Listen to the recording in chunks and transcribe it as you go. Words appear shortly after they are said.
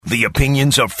The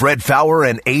opinions of Fred Faour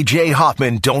and A.J.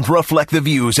 Hoffman don't reflect the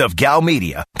views of Gal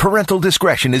Media. Parental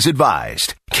discretion is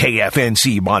advised.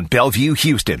 KFNC Mont Bellevue,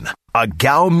 Houston, a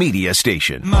Gal Media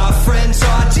station. My friends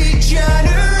are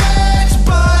degenerates,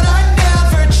 but I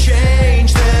never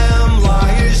change them.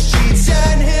 Liars, cheats,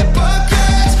 and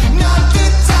hypocrites, not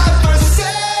the time for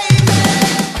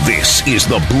saving. This is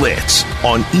The Blitz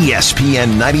on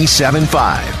ESPN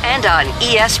 97.5. And on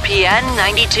ESPN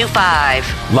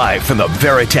 92.5. Live from the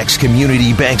Veritex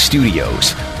Community Bank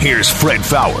Studios, here's Fred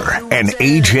Faour and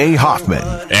A.J. Hoffman.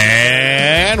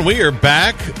 And we are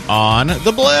back on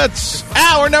The Blitz.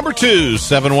 Hour number 2,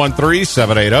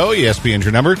 713-780. ESPN's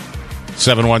your number,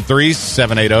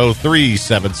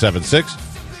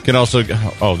 713-780-3776. Can also,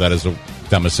 that is the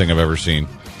dumbest thing I've ever seen.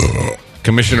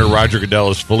 Commissioner Roger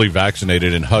Goodell is fully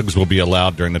vaccinated, and hugs will be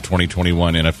allowed during the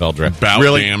 2021 NFL Draft. About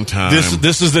really? Damn time.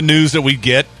 This is the news that we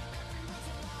get?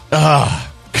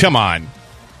 Come on.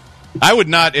 I would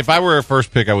not, if I were a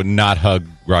first pick, I would not hug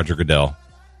Roger Goodell.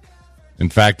 In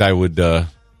fact, I would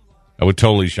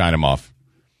totally shine him off.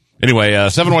 Anyway,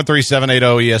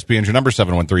 713-780-ESPN's your number,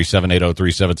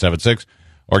 713-780-3776,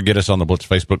 or get us on the Blitz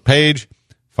Facebook page.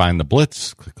 Find the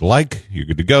Blitz, click like, you're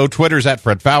good to go. Twitter's at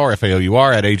Fred Faour,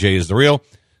 Faour, at AJ is the real,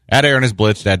 at Aaron is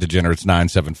Blitz, at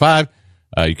Degenerates975.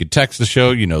 You can text the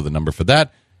show, you know the number for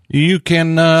that. You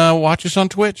can watch us on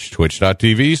Twitch,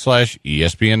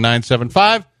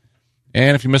 twitch.tv/ESPN975.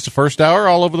 And if you missed the first hour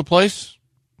all over the place,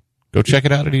 go check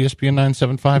it out at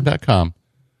ESPN975.com.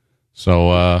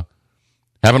 So,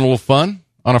 having a little fun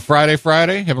on a Friday,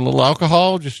 having a little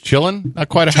alcohol, just chilling. Not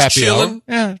quite a Just happy chilling? hour.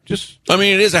 Yeah, just. I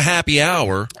mean, it is a happy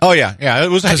hour. Oh, yeah. It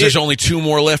was. Because there's only 2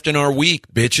 more left in our week,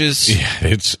 bitches.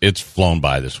 Yeah, it's flown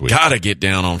by this week. Gotta get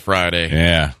down on Friday.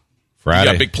 Yeah. Friday. You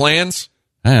got big plans?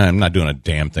 I'm not doing a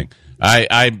damn thing.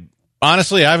 I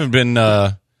honestly, I haven't been,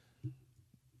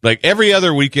 like every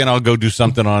other weekend I'll go do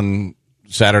something on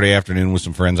Saturday afternoon with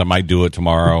some friends. I might do it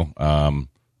tomorrow. I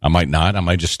might not. I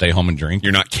might just stay home and drink.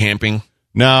 You're not camping?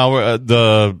 No,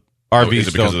 the RV is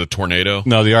it because of the tornado?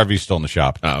 No, the RV's still in the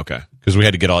shop. Oh, okay. Because we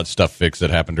had to get all that stuff fixed that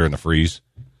happened during the freeze.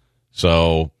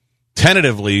 So,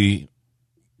 tentatively,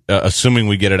 assuming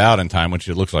we get it out in time, which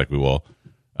it looks like we will,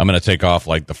 I'm going to take off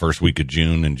like the first week of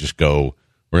June and just go.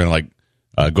 We're going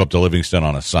to go up to Livingston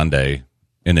on a Sunday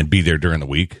and then be there during the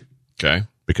week. Okay.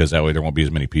 Because that way there won't be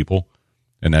as many people,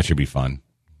 and that should be fun.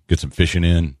 Get some fishing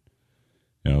in.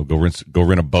 Go rent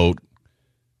a boat.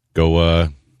 Go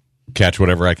catch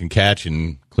whatever I can catch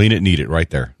and clean it and eat it right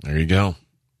there. There you go.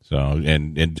 So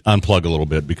and unplug a little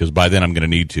bit because by then I'm going to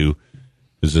need to.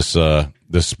 Because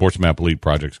this Sports Map Elite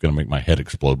project is going to make my head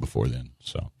explode before then.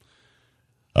 So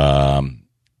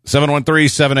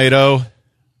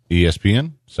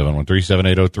 713-780-ESPN,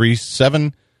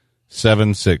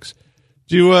 713-780-3776.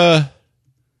 Did you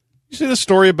see the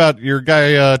story about your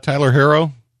guy Tyler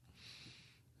Herro?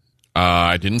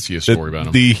 I didn't see a story about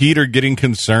him. The Heat are getting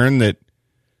concerned that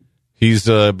he's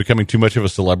becoming too much of a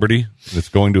celebrity that's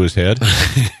going to his head.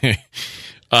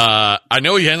 I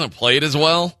know he hasn't played as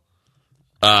well.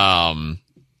 Well,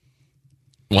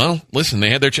 listen,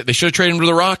 they had they should have traded him to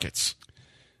the Rockets.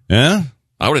 Yeah,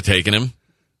 I would have taken him.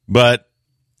 But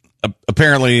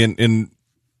apparently, in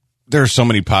there are so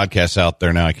many podcasts out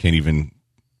there now, I can't even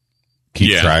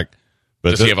keep track.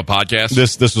 But does he have a podcast?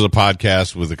 This was a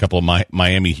podcast with a couple of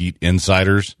Miami Heat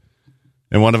insiders,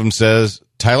 and one of them says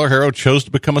Tyler Herro chose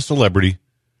to become a celebrity.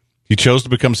 He chose to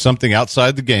become something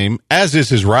outside the game, as is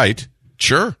his right.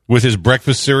 Sure. With his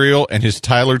breakfast cereal and his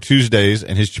Tyler Tuesdays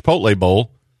and his Chipotle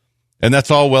bowl. And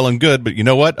that's all well and good. But you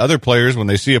know what? Other players, when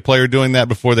they see a player doing that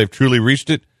before they've truly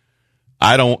reached it,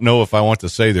 I don't know if I want to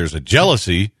say there's a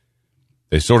jealousy.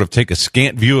 They sort of take a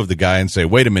scant view of the guy and say,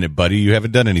 wait a minute, buddy, you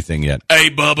haven't done anything yet.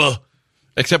 Hey, Bubba.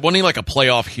 Except wasn't he like a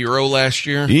playoff hero last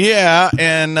year? Yeah,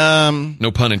 and...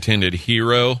 no pun intended,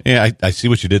 hero. Yeah, I see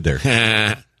what you did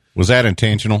there. Was that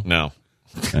intentional? No.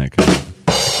 Okay.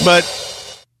 But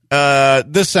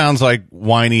this sounds like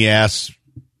whiny-ass,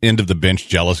 end-of-the-bench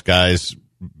jealous guys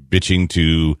bitching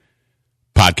to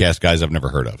podcast guys I've never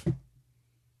heard of.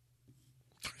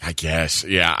 I guess.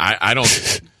 Yeah, I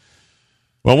don't...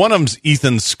 Well, one of them's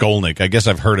Ethan Skolnick. I guess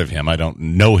I've heard of him. I don't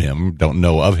know him, don't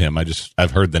know of him. I've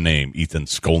heard the name, Ethan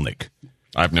Skolnick.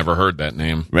 I've never heard that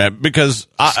name. Because...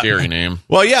 Scary name.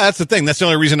 Well, yeah, that's the thing. That's the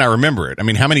only reason I remember it. I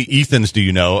mean, how many Ethans do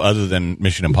you know other than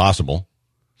Mission Impossible?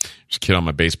 There's a kid on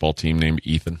my baseball team named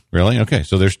Ethan. Really? Okay,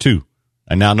 so there's 2.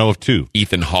 I now know of 2.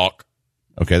 Ethan Hawke.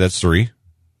 Okay, that's 3.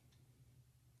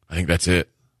 I think that's it.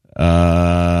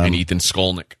 And Ethan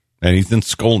Skolnick.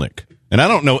 And I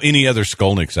don't know any other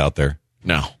Skolnicks out there.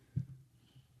 No.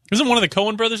 Isn't one of the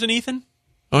Coen brothers an Ethan?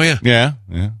 Oh, yeah. Yeah.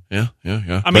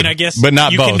 I mean, I guess but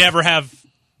not you both. can never have.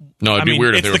 No, it'd be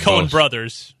weird if it's they were the Coen both.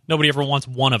 brothers. Nobody ever wants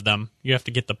one of them. You have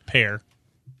to get the pair.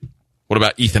 What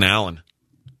about Ethan Allen?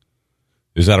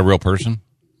 Is that a real person?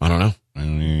 I don't know. I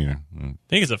don't know either. I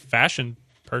think it's a fashion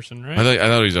person, right? I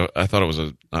thought it was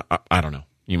a. I don't know.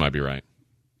 You might be right.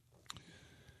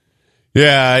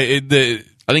 Yeah, I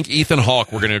think Ethan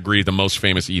Hawke. We're going to agree the most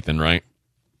famous Ethan, right?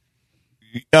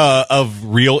 of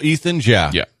real Ethans,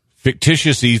 yeah. Yeah.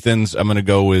 Fictitious Ethans, I'm going to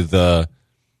go with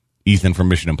Ethan from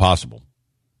Mission Impossible.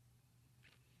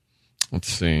 Let's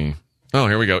see. Oh,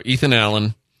 here we go. Ethan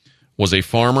Allen was a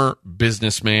farmer,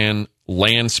 businessman,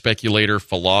 land speculator,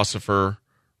 philosopher,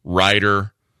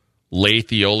 writer, lay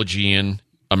theologian,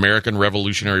 American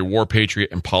Revolutionary War patriot,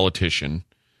 and politician.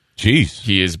 Jeez.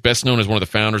 He is best known as one of the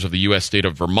founders of the U.S. state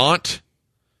of Vermont,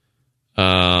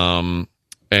 and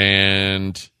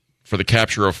for the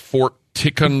capture of Fort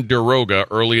Ticonderoga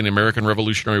early in the American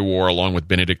Revolutionary War, along with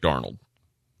Benedict Arnold.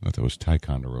 I thought that was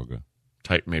Ticonderoga.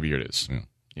 Maybe it is.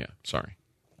 Yeah, sorry.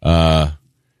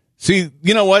 See,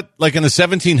 you know what? Like in the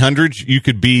 1700s, you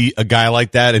could be a guy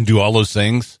like that and do all those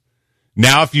things.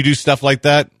 Now, if you do stuff like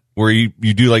that, where you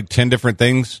do like 10 different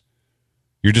things,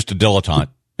 you're just a dilettante,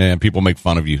 and people make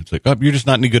fun of you. It's like, oh, you're just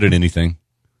not any good at anything.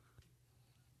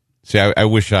 See, I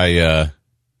wish I'd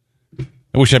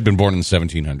been born in the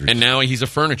 1700s. And now he's a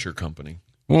furniture company.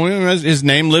 Well, his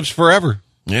name lives forever.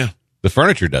 Yeah. The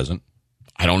furniture doesn't.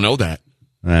 I don't know that.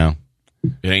 No.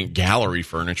 It ain't gallery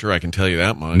furniture, I can tell you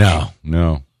that much.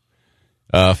 No.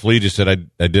 Flea just said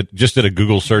I did a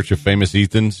Google search of famous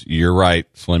Ethans. You're right,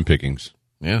 slim pickings.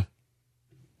 Yeah.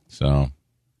 So,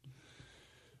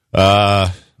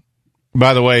 by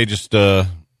the way, just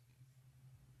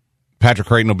Patrick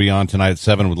Creighton will be on tonight at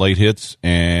 7 with late hits,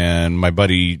 and my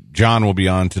buddy John will be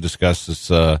on to discuss this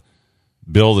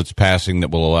bill that's passing that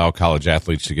will allow college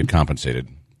athletes to get compensated.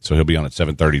 So he'll be on at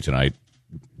 7:30 tonight.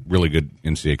 Really good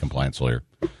NCAA compliance lawyer.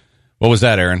 What was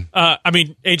that, Aaron?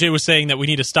 AJ was saying that we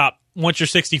need to stop. Once you're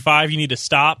 65, you need to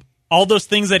stop. All those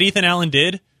things that Ethan Allen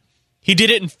did, he did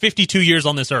it in 52 years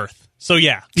on this earth. So,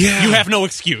 yeah. You have no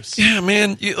excuse. Yeah,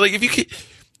 man. If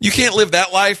you can't live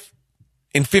that life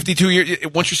in 52 years.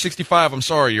 Once you're 65, I'm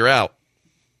sorry, you're out.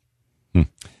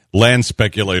 Land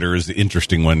speculator is the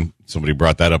interesting one. Somebody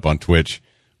brought that up on Twitch.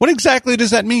 What exactly does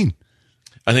that mean?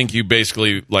 I think you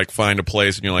basically find a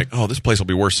place and you're like, oh, this place will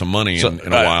be worth some money in a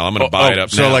while. I'm going to buy it up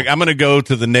so now. I'm going to go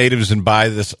to the natives and buy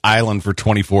this island for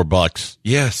 $24.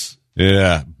 Yes.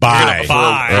 Yeah. Buy. For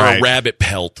a rabbit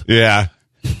pelt. Yeah.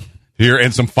 Here,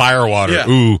 and some fire water. Yeah.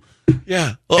 Ooh.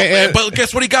 Yeah. But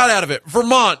guess what he got out of it?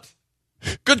 Vermont.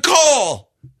 Good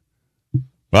call.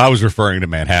 Well, I was referring to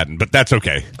Manhattan, but that's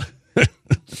okay.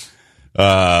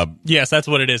 Yes, that's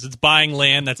what it is. It's buying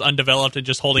land that's undeveloped and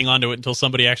just holding on to it until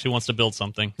somebody actually wants to build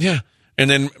something. Yeah. And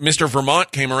then Mr.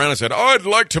 Vermont came around and said, I'd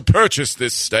like to purchase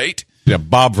this state. Yeah,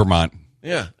 Bob Vermont.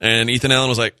 Yeah. And Ethan Allen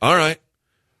was like, all right,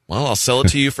 well, I'll sell it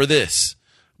to you for this.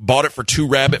 Bought it for 2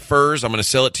 rabbit furs. I'm going to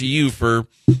sell it to you for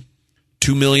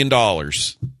 $2 million.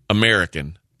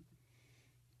 American.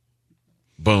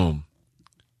 Boom.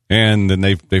 And then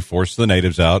they forced the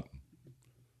natives out.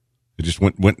 They just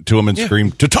went to them and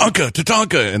screamed, Tatanka,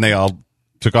 Tatanka, and they all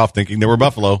took off thinking they were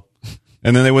buffalo,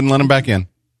 and then they wouldn't let them back in.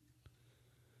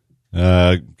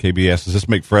 KBS, does this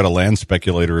make Fred a land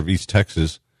speculator of East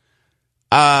Texas?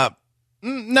 No,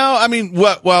 I mean,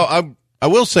 well, I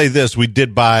will say this. We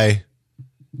did buy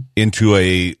into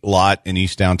a lot in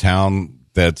East Downtown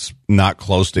that's not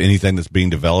close to anything that's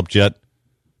being developed yet,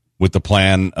 with the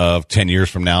plan of 10 years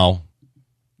from now,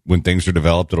 when things are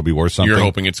developed, it'll be worth something. You're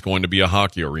hoping it's going to be a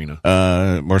hockey arena.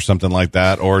 Or something like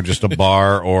that, or just a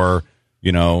bar, or,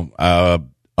 a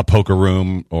poker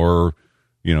room, or,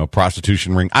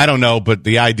 prostitution ring. I don't know, but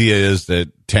the idea is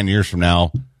that 10 years from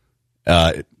now,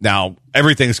 now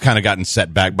everything's kind of gotten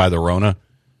set back by the Rona.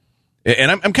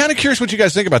 And I'm kind of curious what you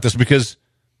guys think about this, because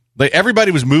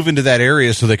everybody was moving to that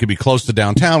area so they could be close to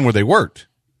downtown where they worked.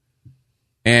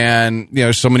 And,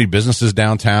 so many businesses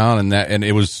downtown, and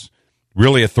it was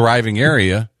really a thriving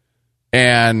area.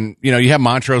 And, you have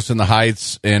Montrose in the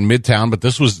Heights and Midtown, but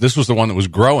this was the one that was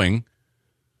growing.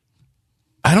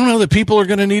 I don't know that people are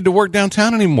going to need to work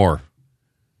downtown anymore.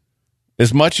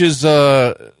 As much as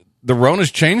the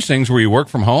Rona's changed things where you work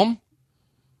from home.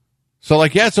 So,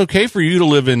 it's okay for you to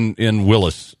live in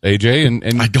Willis, AJ.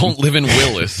 And I don't live in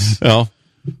Willis. No.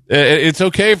 It's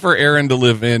okay for Aaron to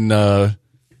live in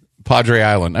Padre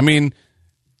Island. I mean,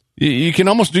 you can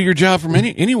almost do your job from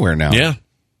anywhere now. Yeah.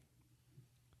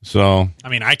 So. I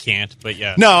mean, I can't, but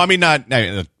yeah. No, I mean,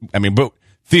 but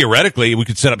theoretically, we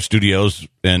could set up studios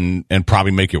and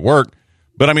probably make it work.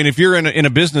 But I mean, if you're in a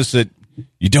business that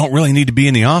you don't really need to be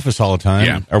in the office all the time.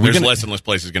 Yeah, there's less and less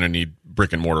places going to need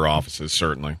brick and mortar offices,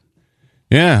 certainly.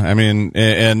 Yeah, I mean,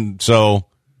 and so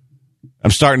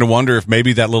I'm starting to wonder if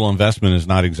maybe that little investment is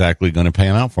not exactly going to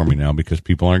pan out for me now because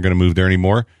people aren't going to move there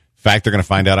anymore. In fact, they're going to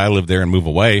find out I live there and move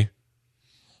away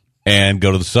and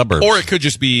go to the suburbs. Or it could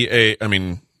just be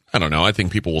I don't know. I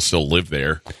think people will still live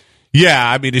there. Yeah,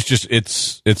 I mean,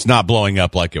 it's not blowing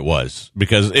up like it was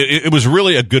because it was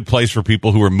really a good place for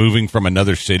people who were moving from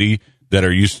another city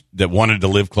that wanted to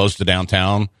live close to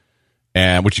downtown,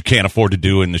 and which you can't afford to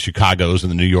do in the Chicagos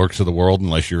and the New Yorks of the world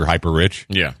unless you're hyper rich.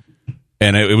 Yeah,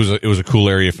 and it was a cool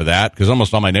area for that because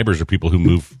almost all my neighbors are people who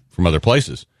move from other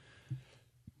places.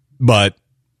 But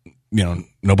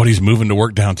nobody's moving to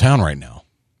work downtown right now.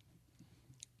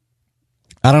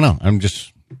 I don't know. I'm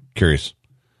just curious.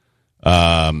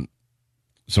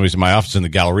 Somebody said my office in the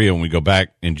Galleria. When we go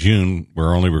back in June,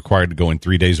 we're only required to go in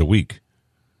 3 days a week.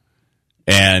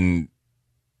 And,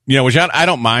 which I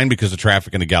don't mind because the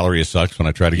traffic in the Galleria sucks when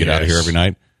I try to get out of here every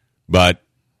night. But,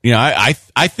 I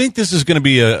think this is going to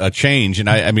be a change. And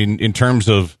I mean, in terms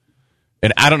of,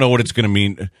 and I don't know what it's going to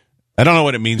mean. I don't know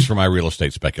what it means for my real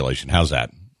estate speculation. How's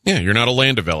that? Yeah, you're not a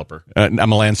land developer. I'm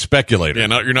a land speculator.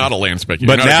 Yeah, you're not a land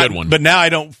speculator. You're not a good one. But now I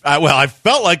don't. I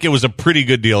felt like it was a pretty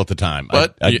good deal at the time.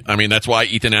 But I mean, that's why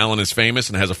Ethan Allen is famous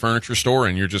and has a furniture store,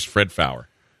 and you're just Fred Faour.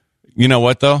 You know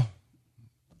what though?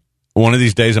 One of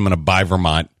these days, I'm going to buy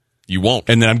Vermont. You won't,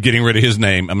 and then I'm getting rid of his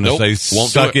name. I'm going to say,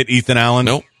 "Suck it, Ethan Allen."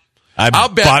 Nope. I'll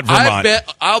bought Vermont.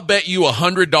 I'll bet you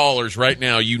 $100 right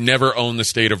now you never own the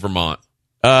state of Vermont.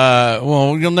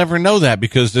 Well, you'll never know that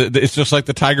because it's just like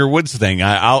the Tiger Woods thing.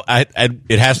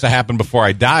 It has to happen before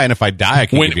I die, and if I die, I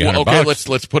can give you $100. Okay,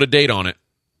 let's put a date on it.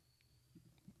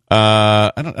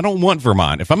 I don't want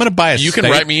Vermont. If I'm going to buy you can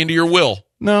write me into your will.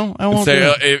 No, I won't.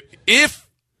 Say if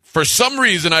for some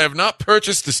reason I have not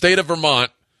purchased the state of Vermont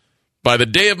by the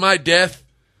day of my death,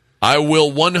 I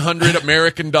will $100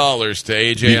 American dollars to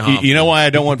AJ Hoffman. You know why I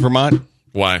don't want Vermont?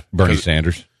 Why? Bernie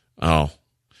Sanders. Oh,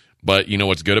 but you know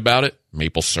what's good about it?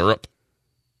 Maple syrup.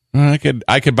 I could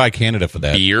buy Canada for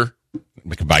that. Beer.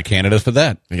 We could buy Canada for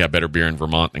that. They got better beer in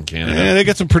Vermont than Canada. Yeah, they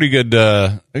got some pretty good.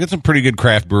 They got some pretty good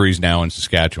craft breweries now in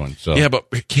Saskatchewan. So yeah,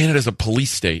 but Canada's a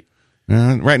police state.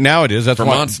 Right now it is. That's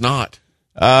Vermont's not.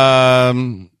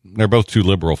 They're both too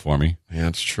liberal for me. Yeah,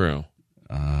 that's true.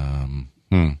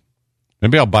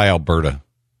 Maybe I'll buy Alberta.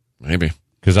 Maybe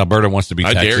because Alberta wants to be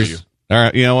Texas. I dare you. All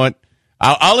right, you know what?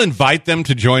 I'll invite them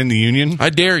to join the union.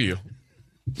 I dare you.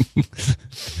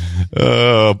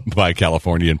 Buy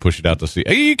California and push it out to sea.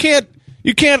 You can't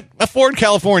afford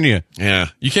California. Yeah,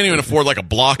 you can't even afford like a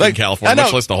block in California,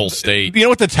 much less the whole state. You know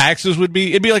what the taxes would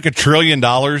be? It'd be like $1 trillion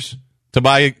to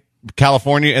buy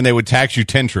California, and they would tax you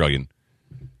 $10 trillion.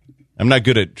 I'm not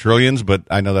good at trillions, but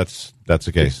I know that's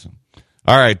the case.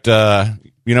 All right.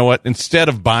 You know what? Instead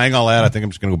of buying all that, I think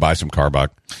I'm just going to go buy some Carbach.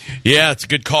 Yeah, it's a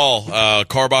good call.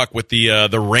 Carbach with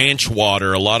the ranch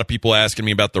water. A lot of people asking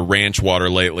me about the ranch water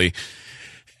lately.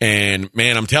 And,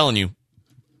 man, I'm telling you,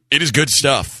 it is good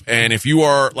stuff. And if you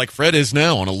are, like Fred is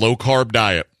now, on a low-carb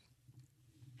diet,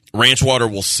 ranch water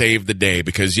will save the day.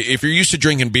 Because if you're used to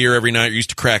drinking beer every night, you're used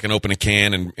to cracking open a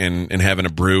can and having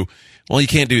a brew, well, you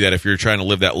can't do that if you're trying to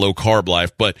live that low-carb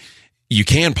life. But you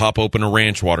can pop open a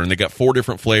ranch water, and they got 4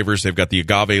 different flavors. They've got the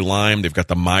agave lime, they've got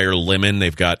the Meyer lemon,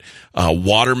 they've got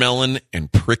watermelon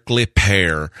and prickly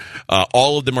pear.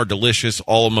 All of them are delicious.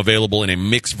 All of them available in a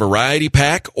mixed variety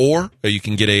pack, or you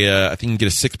can get I think you can get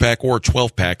a 6-pack or a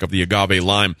 12-pack of the agave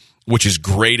lime, which is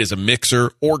great as a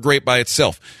mixer or great by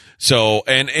itself. So,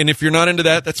 and if you're not into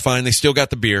that, that's fine. They still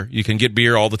got the beer. You can get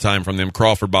beer all the time from them.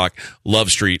 Crawford Bach, Love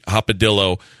Street,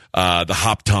 Hopadillo, the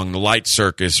Hop Tongue, the Light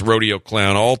Circus, Rodeo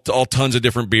Clown, all tons of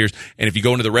different beers. And if you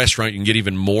go into the restaurant, you can get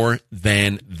even more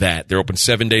than that. They're open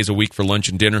 7 days a week for lunch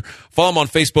and dinner. Follow them on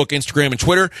Facebook, Instagram, and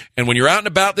Twitter. And when you're out and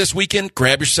about this weekend,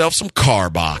 grab yourself some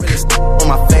Carbach. On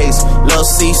my face, Lil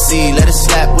CC, let it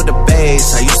slap with the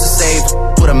bass. I used to save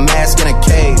with a mask in a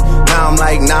cave. Now I'm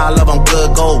like, nah, love, I'm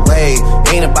good, go away.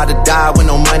 Ain't about to die with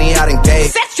no money out in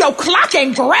gate. Set your clock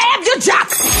and grab your jock.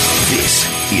 This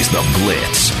is The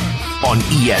Blitz on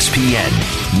ESPN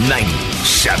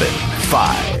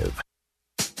 97.5.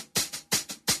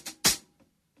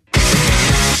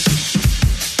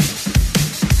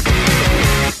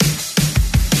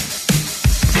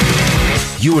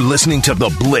 You're listening to The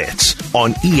Blitz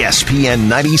on ESPN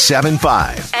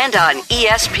 97.5. And on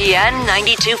ESPN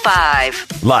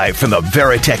 92.5. Live from the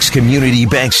Veritex Community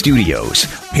Bank Studios,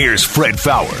 here's Fred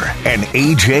Faour and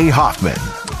AJ Hoffman.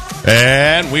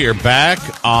 And we are back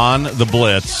on The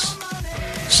Blitz.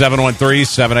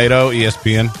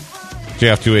 713-780-ESPN.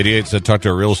 JF288 said, talked to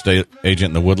a real estate agent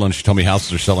in the Woodlands. She told me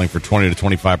houses are selling for 20 to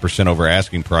 25% over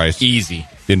asking price. Easy.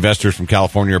 The investors from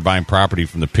California are buying property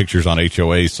from the pictures on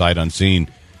HOA, sight unseen.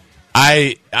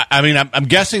 I mean, I'm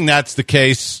guessing that's the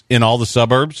case in all the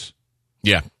suburbs.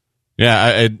 Yeah.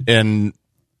 Yeah, and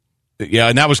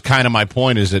that was kind of my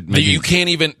point, is that maybe you can't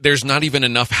even, there's not even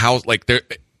enough house, like there.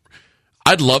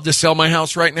 I'd love to sell my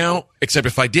house right now, except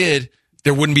if I did,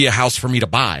 there wouldn't be a house for me to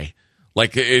buy.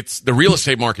 Like, it's the real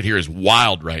estate market here is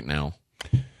wild right now.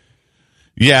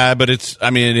 Yeah, but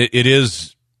it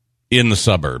is in the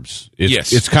suburbs.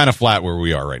 It's kind of flat where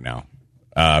we are right now,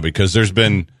 because there's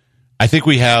been, I think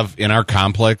we have in our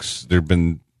complex, there've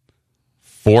been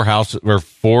 4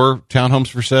 townhomes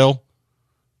for sale.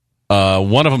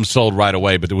 One of them sold right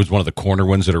away, but it was one of the corner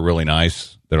ones that are really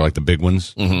nice. They're like the big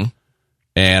ones. Mm-hmm.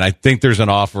 And I think there's an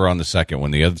offer on the second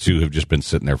one. The other 2 have just been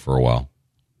sitting there for a while.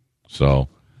 So,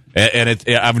 and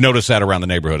I've noticed that around the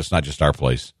neighborhood. It's not just our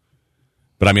place.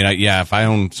 But I mean, if I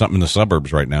own something in the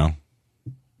suburbs right now,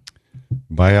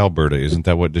 buy Alberta. Isn't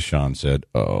that what Deshaun said?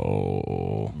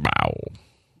 Oh, wow.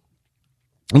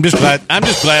 I'm just glad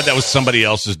that was somebody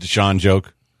else's Deshaun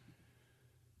joke.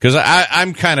 Because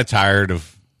I'm kind of tired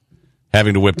of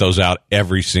having to whip those out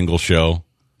every single show.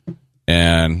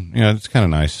 And, it's kind of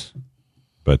nice.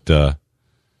 But the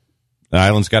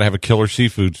island's got to have a killer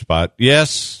seafood spot.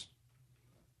 Yes.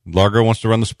 Largo wants to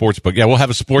run the sports book. Yeah, we'll have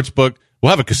a sports book.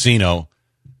 We'll have a casino.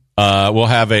 We'll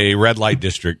have a red light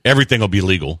district. Everything will be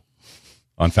legal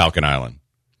on Falcon Island.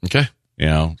 Okay.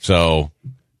 So,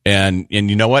 and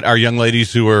you know what? Our young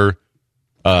ladies who are,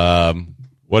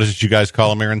 what is it you guys call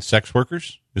them, Aaron? Sex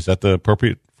workers? Is that the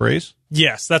appropriate phrase?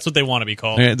 Yes, that's what they want to be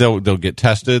called. Yeah, they'll get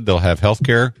tested. They'll have health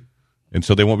care. And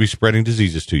so they won't be spreading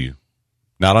diseases to you.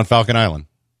 Not on Falcon Island.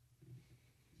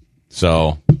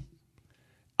 So,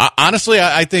 honestly,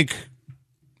 I think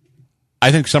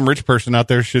some rich person out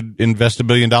there should invest $1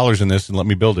 billion in this and let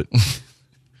me build it.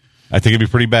 I think it'd be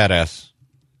pretty badass.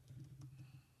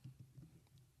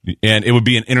 And it would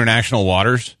be in international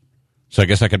waters. So I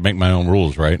guess I could make my own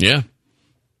rules, right? Yeah.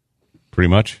 Pretty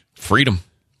much. Freedom.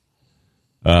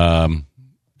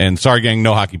 And sorry, gang,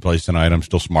 no hockey plays tonight. I'm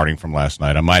still smarting from last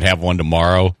night. I might have one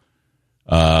tomorrow.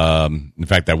 In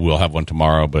fact, I will have one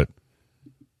tomorrow, but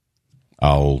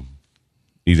I'll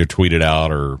either tweet it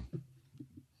out or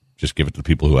just give it to the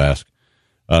people who ask.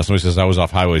 Somebody says, I was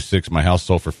off Highway 6. My house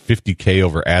sold for $50K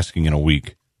over asking in a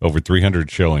week. Over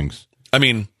 300 showings. I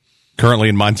mean, currently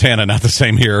in Montana, not the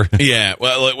same here. Yeah,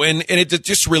 well, and it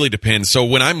just really depends. So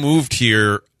when I moved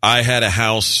here, I had a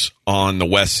house on the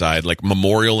west side, like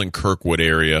Memorial and Kirkwood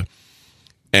area.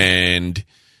 And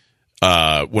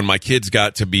when my kids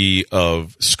got to be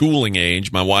of schooling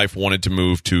age, my wife wanted to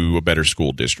move to a better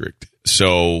school district.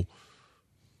 So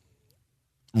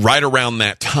right around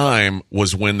that time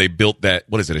was when they built that,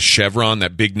 what is it, a Chevron,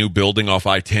 that big new building off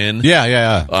I-10?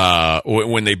 Yeah.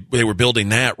 When they were building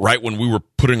that, right when we were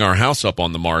putting our house up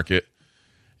on the market.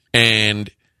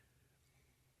 And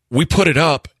we put it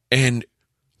up, and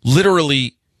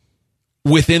literally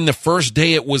within the first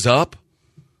day it was up,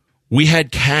 we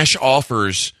had cash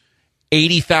offers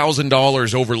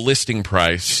 $80,000 over listing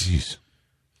price. Jeez.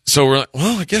 So we're like,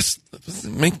 well, I guess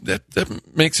that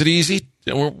makes it easy.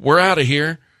 We're out of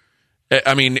here.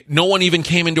 I mean, no one even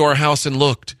came into our house and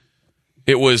looked.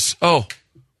 It was, oh,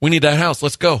 we need that house.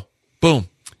 Let's go. Boom.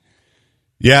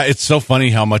 Yeah, it's so funny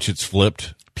how much it's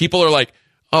flipped. People are like,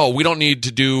 oh, we don't need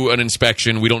to do an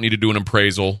inspection. We don't need to do an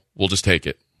appraisal. We'll just take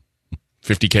it.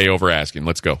 $50K over asking.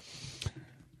 Let's go.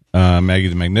 Maggie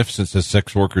the Magnificent says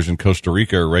sex workers in Costa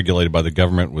Rica are regulated by the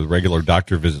government with regular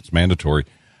doctor visits mandatory.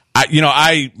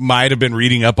 I might have been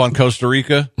reading up on Costa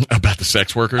Rica. About the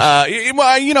sex workers?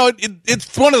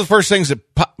 It's one of the first things that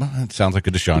it sounds like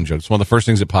a Deshaun joke. It's one of the first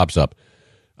things that pops up.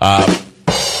 But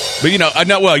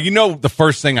the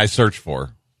first thing I search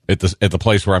for at the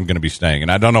place where I'm going to be staying,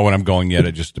 and I don't know when I'm going yet.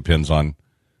 It just depends on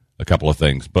a couple of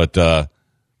things. But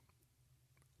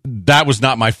that was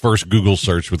not my first Google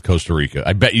search with Costa Rica.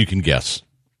 I bet you can guess.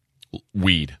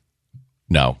 Weed.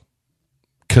 No.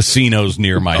 Casinos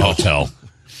near my hotel.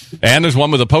 And there's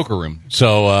one with a poker room.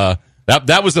 So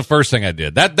that was the first thing I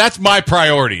did. That's my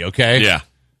priority, okay? Yeah.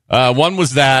 One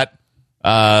was that.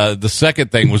 The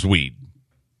second thing was weed.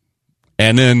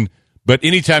 And then, but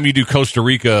anytime you do Costa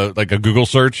Rica, like a Google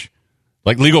search,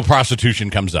 like legal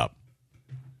prostitution comes up.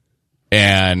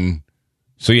 And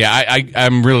so, yeah,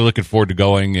 I'm really looking forward to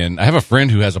going. And I have a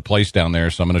friend who has a place down there,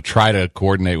 so I'm going to try to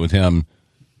coordinate with him.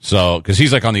 So, because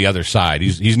he's like on the other side.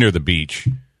 He's near the beach.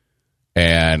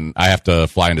 And I have to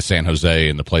fly into San Jose,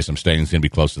 and the place I'm staying is going to be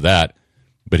close to that.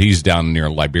 But he's down near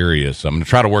Liberia, so I'm going to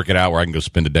try to work it out where I can go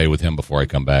spend a day with him before I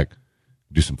come back.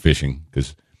 do some fishing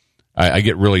because I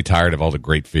get really tired of all the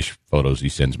great fish photos he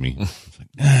sends me. It's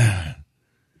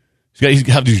like, he's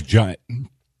got these giant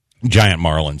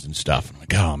marlins and stuff. I'm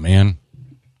like, oh, man.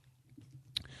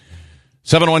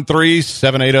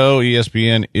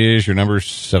 713-780-ESPN is your number,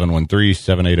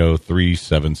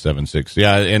 713-780-3776.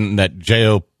 Yeah, and that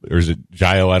J-O, or is it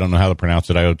J-O? I don't know how to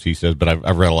pronounce it, IoT says, but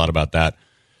I've read a lot about that.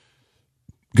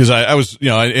 Because I was,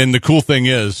 and the cool thing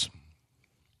is,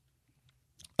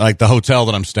 like, the hotel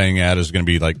that I'm staying at is going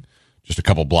to be, like, just a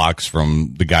couple blocks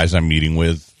from the guys I'm meeting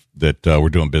with that we're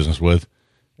doing business with.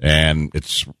 And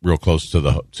it's real close to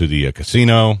the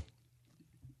casino.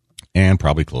 And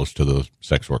probably close to the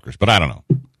sex workers. But I don't know.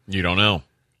 You don't know.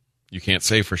 You can't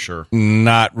say for sure.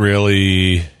 Not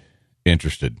really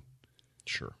interested.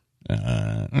 Sure.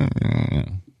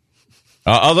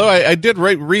 Although I did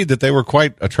read that they were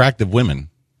quite attractive women.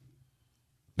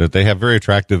 That they have very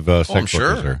attractive sex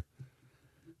workers there.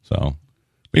 So,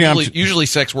 yeah, usually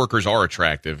sex workers are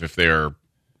attractive if they're,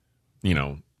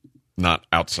 not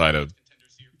outside a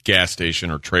gas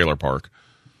station or trailer park.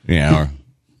 Yeah.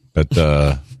 But...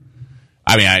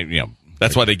 I mean,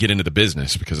 that's why they get into the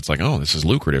business, because it's like, oh, this is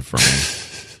lucrative for me.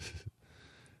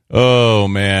 Oh,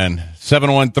 man.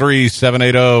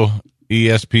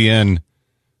 713-780-ESPN,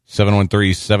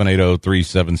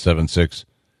 713-780-3776.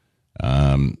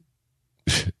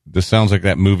 This sounds like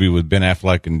that movie with Ben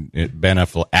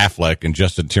Affleck and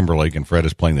Justin Timberlake, and Fred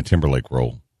is playing the Timberlake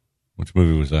role. Which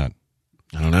movie was that?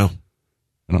 I don't know.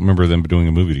 I don't remember them doing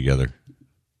a movie together.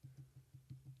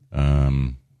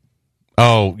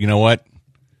 Oh, you know what?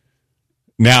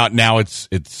 Now it's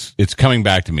coming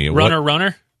back to me. Runner.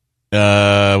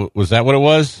 Was that what it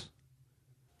was?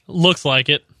 Looks like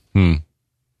it.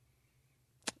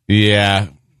 Yeah.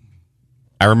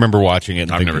 I remember watching it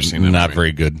and I've never seen that not movie.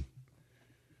 very good.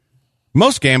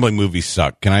 Most gambling movies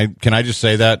suck. Can I just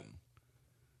say that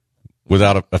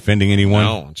without offending anyone?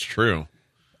 No, it's true.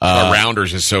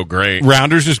 Rounders is so great.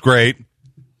 Rounders is great.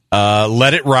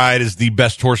 Let It Ride is the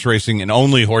best horse racing and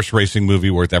only horse racing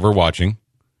movie worth ever watching.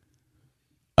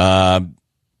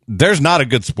 There's not a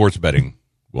good sports betting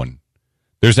one.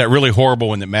 There's that really horrible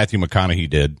one that Matthew McConaughey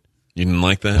did. You didn't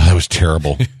like that? That was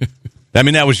terrible. I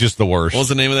mean, that was just the worst. What was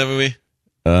the name of that movie?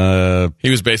 He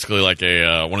was basically like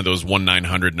a one of those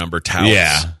 1-900 number touts.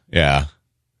 Yeah.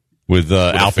 With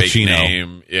Al a fake Pacino.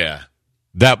 Name. Yeah.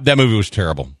 That movie was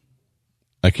terrible.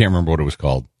 I can't remember what it was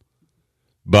called.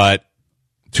 But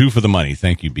 2 for the money.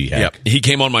 Thank you, B-Hack. Yep. He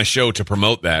came on my show to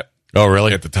promote that. Oh,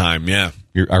 really? At the time, yeah.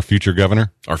 Our future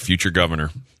governor? Our future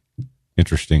governor.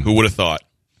 Interesting. Who would have thought?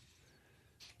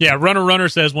 Yeah, Runner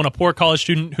says when a poor college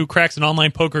student who cracks an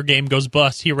online poker game goes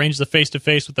bust, he arranges a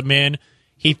face-to-face with the man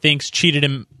he thinks cheated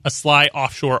him, a sly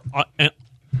offshore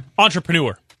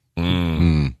entrepreneur.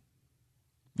 Yeah,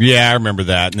 I remember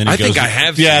that. And then I think I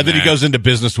have Yeah, seen then he that. goes into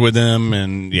business with him,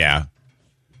 and yeah.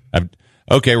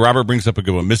 Okay, Robert brings up a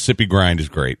good one. Mississippi Grind is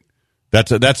great.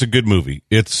 That's a good movie.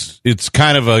 It's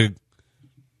kind of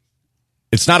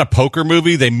it's not a poker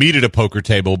movie. They meet at a poker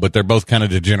table, but they're both kind of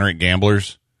degenerate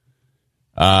gamblers.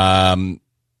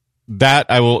 That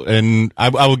I will, and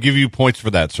I will give you points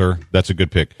for that, sir. That's a good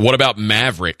pick. What about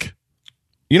Maverick?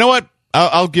 You know what?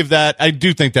 I'll give that. I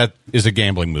do think that is a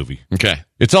gambling movie. Okay.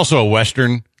 It's also a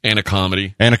Western And a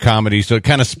comedy. so it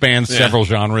kind of spans several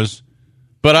genres.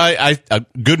 But a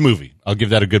good movie. I'll give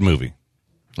that a good movie.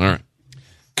 All right.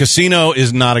 Casino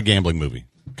is not a gambling movie.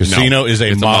 Casino is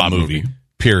a it's mob movie.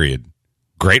 Period.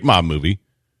 Great mob movie.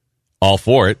 All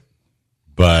for it.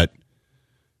 But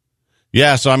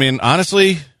yeah, so I mean,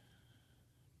 honestly,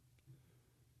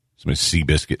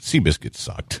 Seabiscuit. Seabiscuit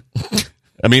sucked.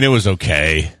 I mean, it was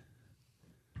okay,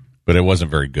 but it wasn't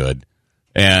very good.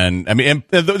 And I mean, and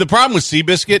the problem with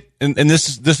Seabiscuit, and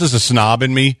this is a snob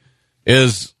in me,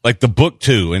 is like the book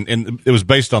too, and it was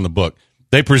based on the book.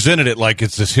 They presented it like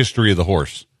it's this history of the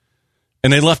horse,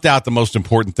 and they left out the most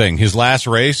important thing: his last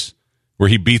race, where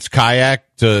he beats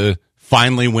Kayak to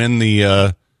finally win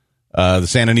the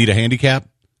Santa Anita Handicap.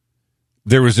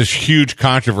 There was this huge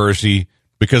controversy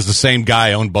because the same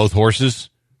guy owned both horses,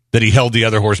 that he held the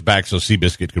other horse back so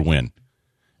Seabiscuit could win.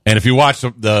 And if you watch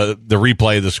the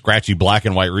replay, the scratchy black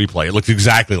and white replay, it looks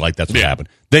exactly like that's what happened.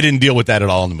 They didn't deal with that at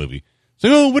all in the movie. It's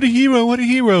like, oh, what a hero, what a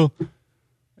hero.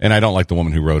 And I don't like the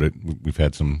woman who wrote it. We've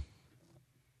had some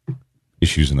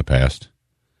issues in the past.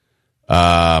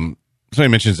 Somebody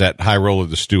mentions that High Roller,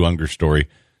 the Stu Unger story.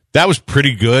 That was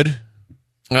pretty good.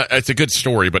 It's a good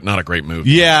story, but not a great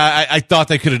movie. Yeah, I thought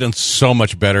they could have done so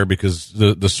much better because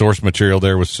the source material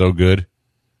there was so good.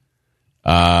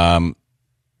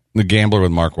 The Gambler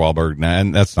with Mark Wahlberg,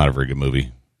 and that's not a very good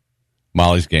movie.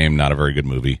 Molly's Game, not a very good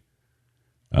movie.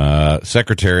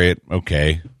 Secretariat,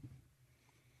 okay.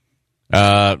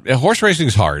 Horse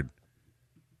racing's hard.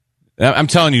 I'm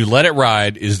telling you, Let It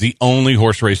Ride is the only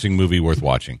horse racing movie worth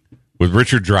watching with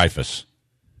Richard Dreyfuss.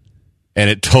 And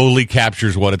it totally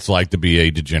captures what it's like to be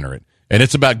a degenerate. And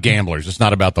it's about gamblers. It's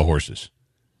not about the horses.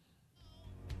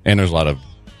 And there's a lot of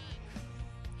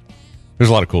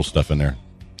cool stuff in there.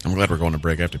 I'm glad we're going to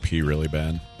break. I have to pee really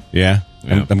bad. Yeah?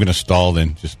 Yeah. I'm going to stall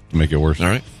then just to make it worse. All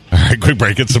right. All right, quick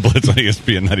break. It's the Blitz on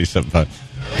ESPN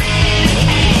 97.5.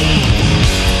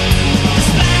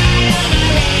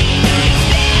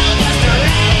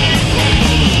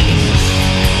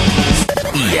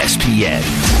 ESPN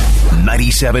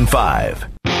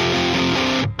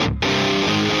 97.5.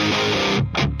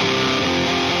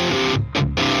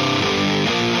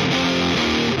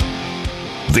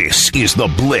 This is the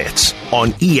Blitz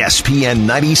on ESPN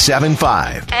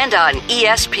 97.5. And on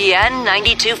ESPN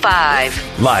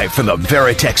 92.5. Live from the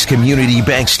Veritex Community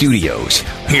Bank Studios,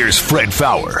 here's Fred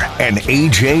Faour and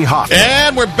AJ Hoffman.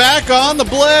 And we're back on the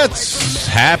Blitz.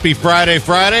 Happy Friday.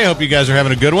 Hope you guys are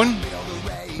having a good one.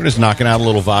 We're just knocking out a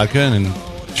little vodka and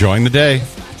enjoying the day.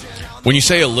 When you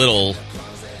say a little,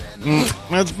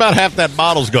 That's about half that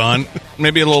bottle's gone.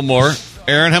 Maybe a little more.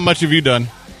 Aaron, how much have you done?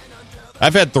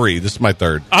 I've had 3. This is my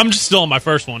 3rd. I'm just still on my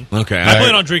first one. Okay. I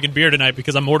plan on drinking beer tonight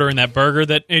because I'm ordering that burger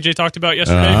that AJ talked about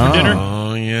yesterday for dinner.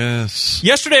 oh yes,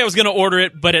 Yesterday I was going to order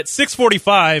it, but at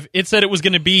 6:45 it said it was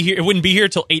going to be here. It wouldn't be here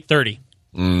till 8:30.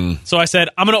 So I said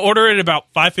I'm going to order it about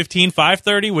 5:15,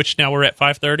 5:30, which now we're at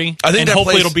 5:30. I think and that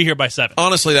hopefully place- it'll be here by 7.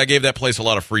 honestly, I gave that place a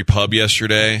lot of free pub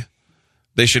yesterday.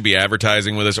 They should be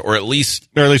advertising with us, or at least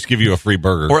give you a free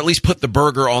burger. Or at least put the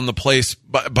burger on the place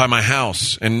by my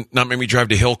house and not make me drive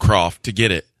to Hillcroft to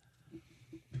get it.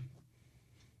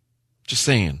 Just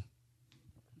saying.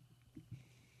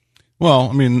 Well,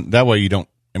 I mean, that way you don't...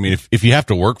 I mean, if you have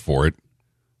to work for it,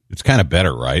 it's kind of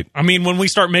better, right? I mean, when we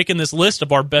start making this list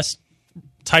of our best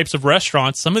types of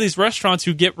restaurants, some of these restaurants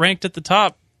who get ranked at the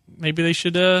top, maybe they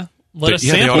should let us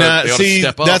yeah, they sample. ought to See,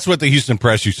 step up. that's what the Houston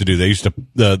Press used to do. They used to...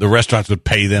 The restaurants would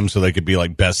pay them so they could be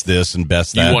like best this and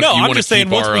best that. want- No, I'm wanna just saying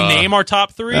keep once our, we name our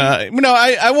top 3. No,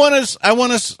 I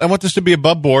want this to be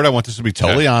above board. I want this to be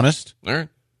totally honest. All right.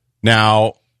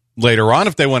 Now, later on,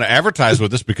 if they want to advertise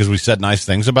with us because we said nice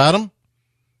things about them,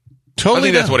 I totally.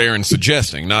 think that's down. what Aaron's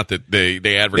suggesting, not that they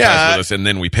advertise Yeah, with us and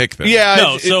then we pick them. Yeah,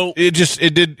 No,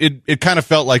 it kind of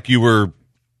felt like you were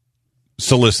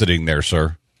soliciting there,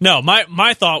 sir. No,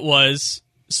 my thought was,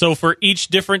 so for each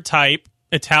different type,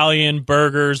 Italian,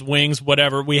 burgers, wings,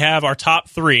 whatever, we have our top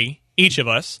 3, each of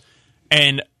us,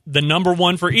 and the number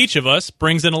 1 for each of us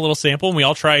brings in a little sample, and we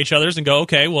all try each other's and go,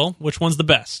 okay, well, which one's the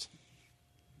best?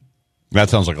 That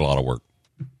sounds like a lot of work.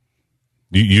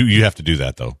 You have to do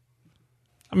that, though.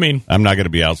 I mean, I'm not going to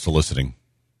be out soliciting.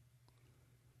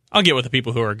 I'll get with the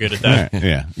people who are good at that.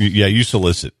 Yeah, you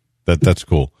solicit. That's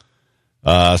cool.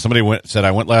 Somebody said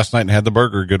I went last night and had the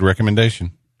burger. Good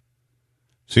recommendation.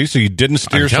 See, so you didn't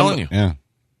steer. I'm telling you. Yeah.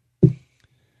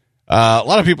 A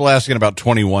lot of people asking about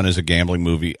 21 as a gambling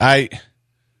movie.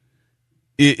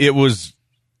 It was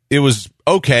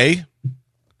okay.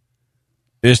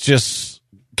 It's just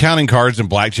counting cards and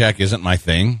blackjack isn't my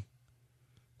thing,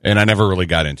 and I never really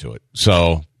got into it.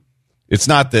 So it's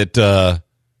not that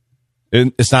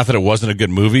it wasn't a good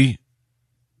movie.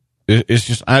 It's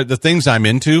just the things I'm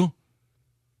into.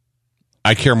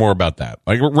 I care more about that.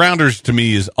 Like Rounders to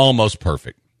me is almost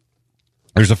perfect.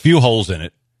 There's a few holes in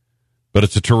it, but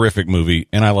it's a terrific movie,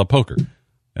 and I love poker.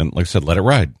 And like I said, Let It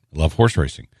Ride. I love horse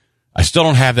racing. I still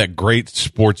don't have that great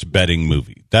sports betting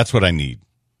movie. That's what I need.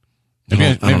 I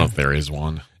don't know if there is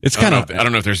one. It's I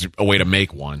don't know if there's a way to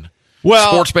make one.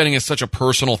 Well, Sports betting is such a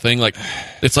personal thing. Like,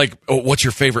 it's like, what's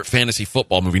your favorite fantasy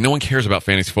football movie? No one cares about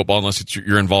fantasy football unless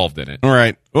you're involved in it. all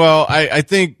right. Well, I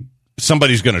think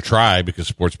somebody's going to try because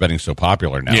sports betting's so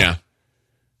popular now. Yeah.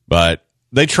 But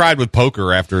they tried with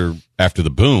poker after the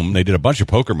boom. They did a bunch of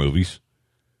poker movies.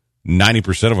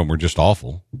 90% of them were just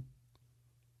awful.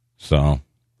 So,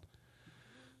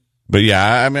 but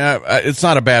yeah, I mean, it's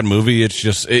not a bad movie. It's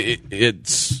just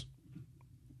it's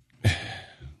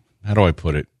how do I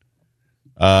put it?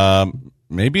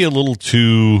 Maybe a little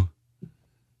too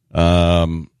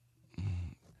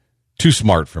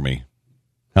smart for me.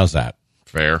 How's that?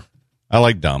 Fair. I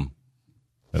like dumb.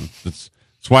 That's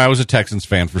why I was a Texans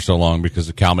fan for so long, because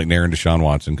of Cal McNair and Deshaun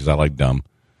Watson, because I like dumb.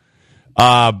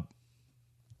 How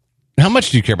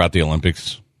much do you care about the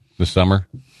Olympics this summer?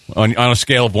 On a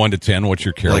scale of 1 to 10, what's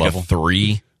your care Like level? a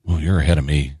 3. Oh, you're ahead of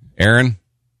me. Aaron?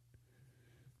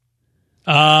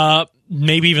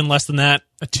 Maybe even less than that,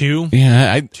 a 2.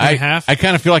 Yeah, 2.5. I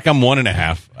kind of feel like I'm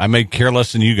 1.5. I may care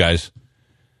less than you guys.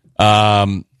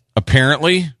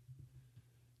 apparently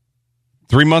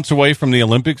 3 months away from the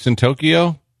Olympics in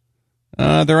Tokyo.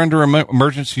 They're under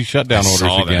emergency shutdown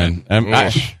orders again.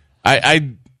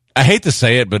 I hate to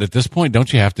say it, but at this point,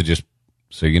 don't you have to just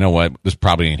say, you know what, this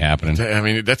probably ain't happening? I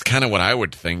mean, that's kind of what I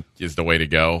would think is the way to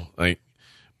go. Like,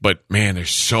 but man,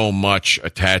 there's so much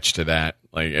attached to that.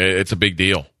 Like, it's a big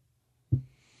deal.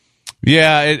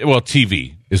 Yeah,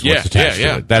 TV is what's attached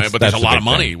to it. But there's a lot of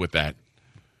money with that.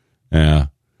 Yeah.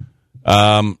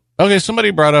 Okay,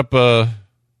 somebody brought up.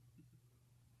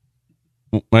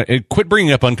 Quit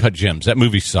bringing up Uncut Gems. That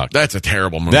movie sucked. That's a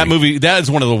terrible movie. That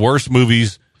is one of the worst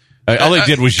movies. All they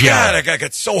did was yell. God, I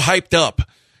got so hyped up.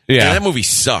 Yeah, that movie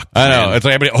sucked. I know. Man. It's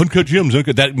like everybody, Uncut Gems.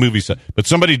 That movie sucked. But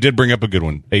somebody did bring up a good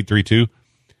one. 832.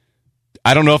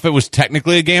 I don't know if it was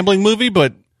technically a gambling movie,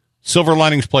 but Silver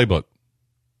Linings Playbook.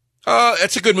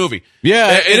 It's a good movie.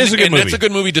 Yeah, it is a good movie. It's a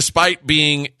good movie despite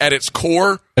being, at its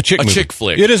core, a chick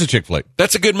flick. It is a chick flick.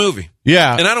 That's a good movie.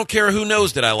 Yeah. And I don't care who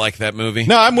knows that I like that movie.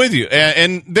 No, I'm with you.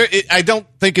 And I don't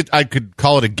think I could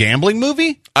call it a gambling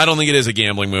movie. I don't think it is a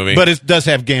gambling movie. But it does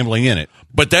have gambling in it.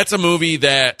 But that's a movie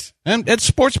that... And it's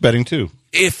sports betting, too.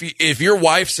 If your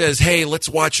wife says, hey, let's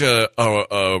watch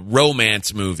a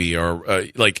romance movie, or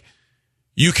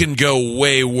you can go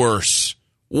way worse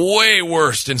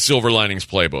than Silver Linings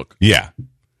Playbook. Yeah.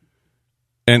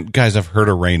 And guys, I've heard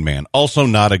of Rain Man. Also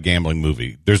not a gambling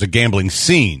movie. There's a gambling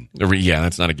scene. Yeah,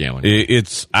 that's not a gambling.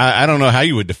 It's I don't know how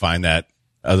you would define that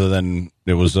other than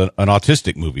it was an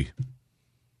autistic movie.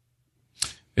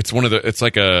 It's it's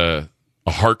like a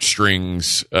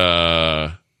heartstrings. It's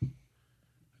a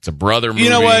brother movie. You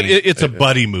know what? It's a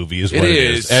buddy movie is what it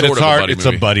is. At its heart, it's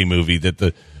a buddy movie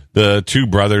that the two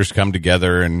brothers come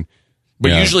together and...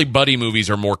 But usually buddy movies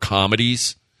are more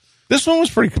comedies. This one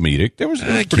was pretty comedic. It was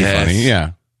pretty funny,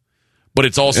 yeah. But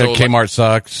it's also... Kmart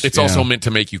sucks. It's also meant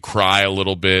to make you cry a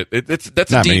little bit.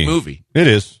 That's a deep movie. It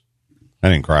is. I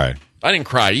didn't cry. I didn't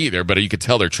cry either, but you could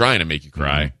tell they're trying to make you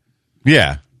cry.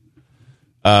 Yeah.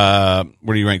 Where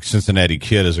do you rank Cincinnati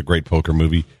Kid as a great poker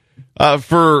movie?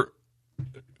 For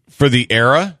the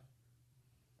era,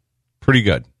 pretty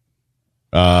good.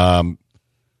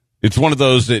 It's one of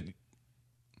those that...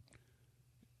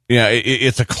 Yeah,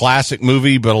 it's a classic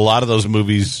movie, but a lot of those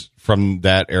movies from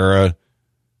that era,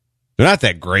 they're not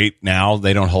that great now.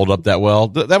 They don't hold up that well.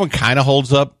 That one kind of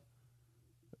holds up,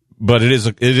 but it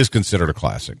is considered a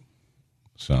classic.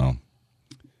 So,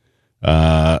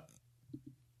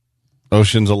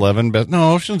 Ocean's 11.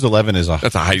 No, Ocean's 11 is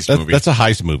that's a heist movie. That's a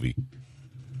heist movie.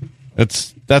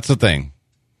 That's the thing.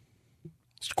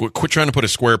 Quit trying to put a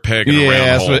square peg in a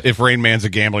round hole. If Rain Man's a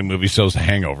gambling movie, so's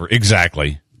Hangover.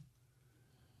 Exactly.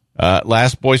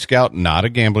 Last Boy Scout, not a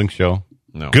gambling show.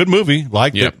 No. Good movie.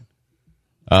 Liked it.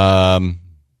 But,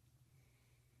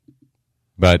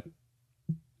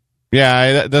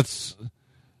 yeah, that's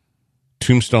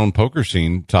Tombstone Poker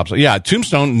Scene. Yeah,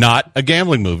 Tombstone, not a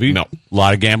gambling movie. No. A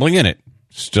lot of gambling in it.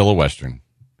 Still a Western.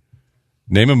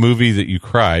 Name a movie that you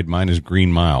cried. Mine is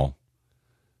Green Mile.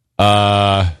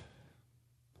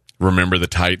 Remember the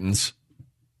Titans?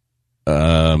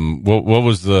 What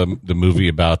was the movie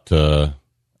about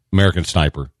American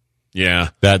Sniper? Yeah,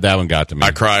 that one got to me.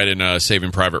 I cried in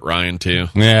Saving Private Ryan too.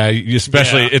 Yeah,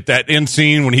 especially at that end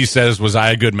scene when he says, "Was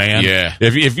I a good man?" Yeah.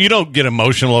 If you don't get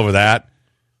emotional over that,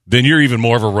 then you're even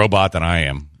more of a robot than I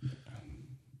am.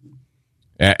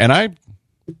 And I,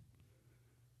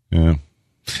 yeah.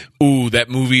 Ooh, that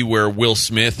movie where Will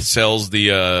Smith sells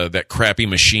the that crappy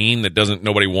machine that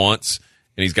nobody wants.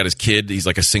 And he's got his kid. He's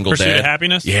like a single Pursuit dad. of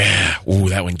Happiness? Yeah. Ooh,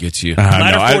 that one gets you.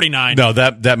 Ladder 49. No,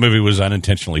 that movie was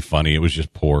unintentionally funny. It was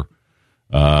just poor.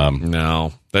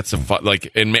 No, that's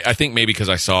and I think maybe because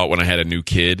I saw it when I had a new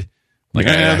kid. Like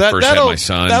I first had my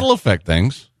son. That'll affect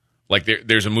things. Like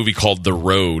there's a movie called The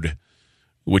Road,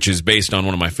 which is based on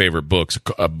one of my favorite books,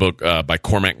 a book by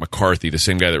Cormac McCarthy, the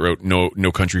same guy that wrote No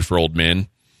Country for Old Men.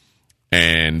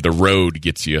 And The Road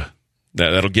gets you.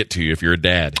 That'll get to you if you're a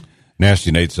dad.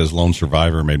 Nasty Nate says Lone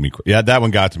Survivor made me cry. Yeah, that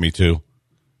one got to me too.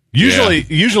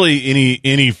 Usually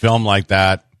any film like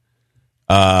that.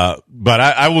 But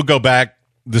I will go back.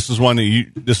 This is one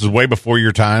this is way before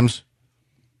your times.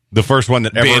 The first one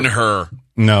that ever Ben-Hur.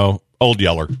 No, Old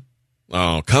Yeller.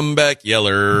 Oh, Come Back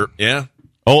Yeller. Yeah.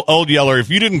 Old Yeller. If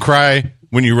you didn't cry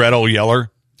when you read Old Yeller,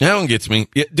 that one gets me.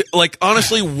 Yeah, like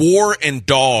honestly, War and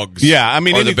Dogs. Yeah, I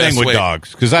mean anything with way.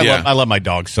 dogs because I love my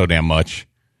dogs so damn much.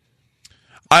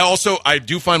 I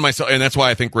do find myself, and that's why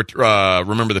I think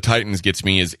Remember the Titans gets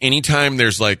me, is anytime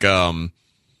there's like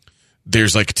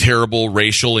terrible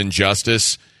racial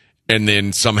injustice and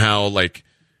then somehow like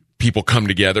people come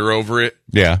together over it.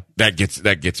 Yeah. That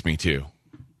gets me too.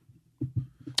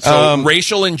 So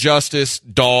racial injustice,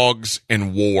 dogs,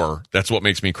 and war. That's what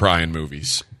makes me cry in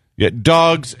movies. Yeah,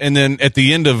 dogs, and then at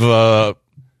the end of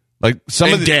like some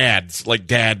And of the dads, like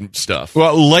dad stuff.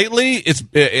 Well, lately it's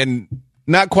and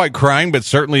not quite crying, but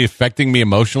certainly affecting me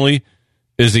emotionally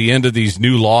is the end of these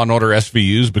new Law and Order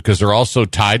SVUs because they're also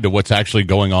tied to what's actually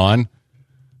going on.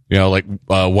 You know, like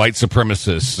white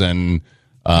supremacists and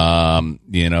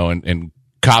and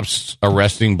cops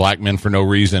arresting black men for no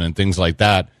reason and things like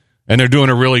that. And they're doing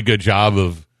a really good job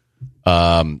of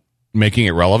making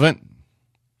it relevant.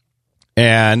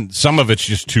 And some of it's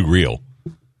just too real.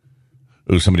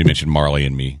 Oh, somebody mentioned Marley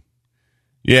and Me.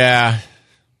 Yeah.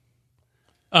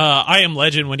 I Am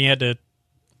Legend when he had to,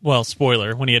 well,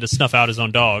 spoiler, when he had to snuff out his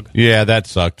own dog. Yeah, that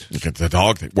sucked. Look at the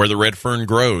dog thing. Where the red fern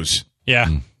grows. Yeah.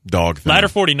 Dog thing. Ladder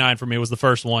 49 for me was the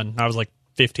first one. I was like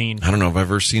 15. I don't know if I've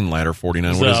ever seen Ladder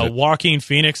 49. What is it? Joaquin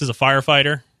Phoenix is a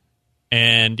firefighter,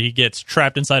 and he gets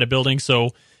trapped inside a building, so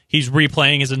he's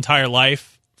replaying his entire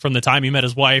life from the time he met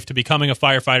his wife to becoming a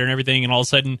firefighter and everything, and all of a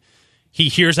sudden he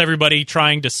hears everybody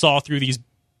trying to saw through these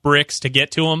bricks to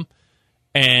get to him,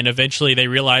 and eventually they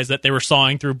realize that they were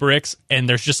sawing through bricks, and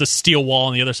there's just a steel wall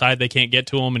on the other side. They can't get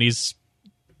to him, and he's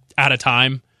out of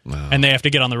time, and they have to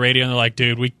get on the radio, and they're like,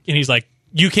 dude, and he's like,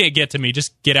 you can't get to me.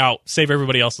 Just get out. Save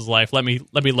everybody else's life. Let me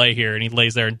lay here. And he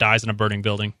lays there and dies in a burning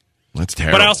building. That's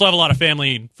terrible. But I also have a lot of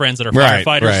family and friends that are Right,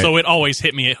 firefighters, right. so it always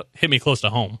hit me close to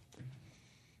home.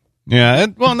 Yeah,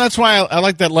 and that's why I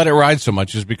like that Let It Ride so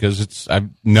much is because I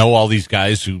know all these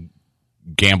guys who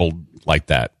gambled like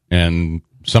that. And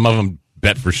some of them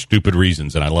bet for stupid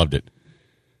reasons, and I loved it.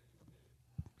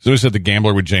 So we said The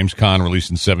Gambler with James Caan released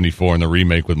in 1974 and the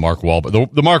remake with Mark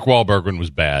Wahlberg. The Mark Wahlberg one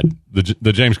was bad.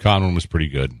 The James Caan one was pretty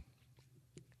good.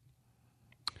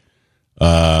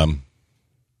 I'm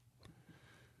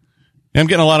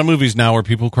getting a lot of movies now where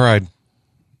people cried.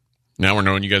 Now we're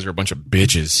knowing you guys are a bunch of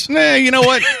bitches. Nah, you know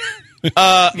what?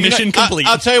 Mission complete.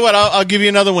 I'll tell you what. I'll give you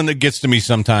another one that gets to me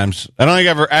sometimes. I don't think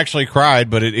I've ever actually cried,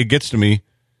 but it gets to me.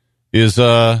 Is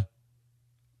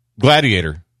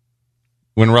Gladiator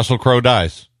when Russell Crowe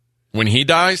dies. When he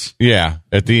dies, Yeah,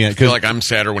 at the end. I feel like I'm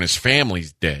sadder when his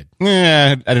family's dead.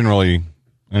 I didn't really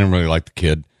like the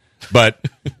kid, but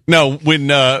no, when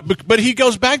but he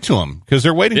goes back to him because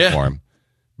they're waiting for him.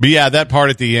 But yeah, that part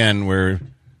at the end where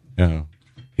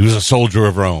he was a soldier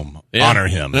of Rome. Yeah. Honor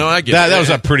him. No, I get that. it. That was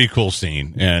a pretty cool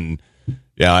scene, and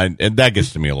and that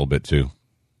gets to me a little bit too.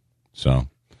 So, all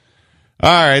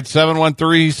right,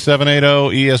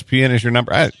 713-780-ESPN is your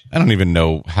number. I don't even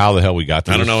know how the hell we got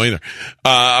to I this. don't know either.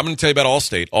 I'm going to tell you about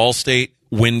Allstate. Allstate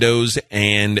Windows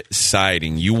and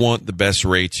Siding. You want the best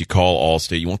rates, you call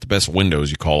Allstate. You want the best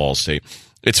windows, you call Allstate.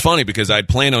 It's funny because I'd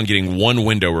planned on getting one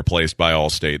window replaced by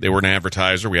Allstate. They were an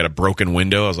advertiser. We had a broken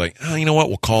window. I was like, you know what?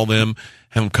 We'll call them,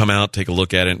 have them come out, take a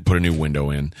look at it, and put a new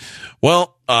window in.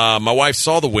 Well, my wife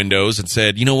saw the windows and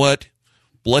said, you know what?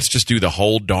 Let's just do the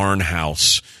whole darn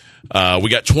house. We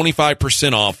got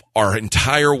 25% off our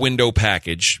entire window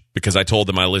package because I told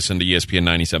them I listened to ESPN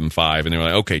 97.5, and they were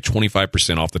like, okay,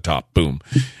 25% off the top. Boom.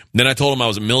 Then I told them I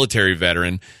was a military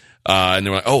veteran, and they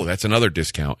were like, oh, that's another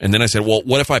discount. And then I said, well,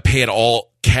 what if I pay it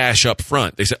all cash up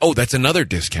front? They said, oh, that's another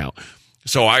discount.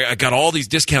 So I got all these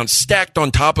discounts stacked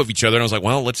on top of each other, and I was like,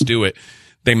 well, let's do it.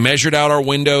 They measured out our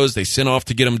windows. They sent off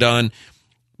to get them done,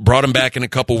 brought them back in a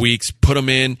couple weeks, put them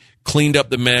in, cleaned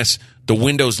up the mess. The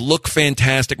windows look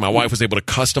fantastic. My wife was able to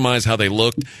customize how they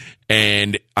looked,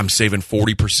 and I'm saving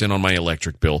 40% on my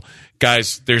electric bill.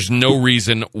 Guys, there's no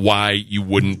reason why you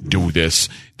wouldn't do this.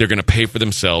 They're going to pay for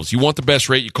themselves. You want the best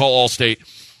rate, you call Allstate.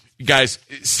 Guys,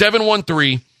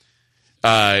 713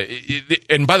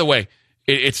 and by the way,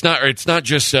 it's not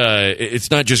just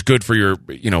good for your,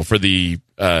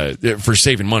 for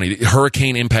saving money.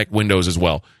 Hurricane impact windows as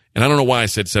well. And I don't know why I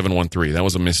said 713. That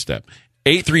was a misstep.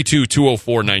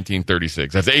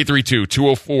 832-204-1936. That's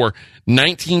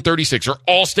 832-204-1936 or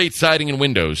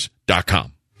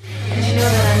allstatesidingandwindows.com. And you know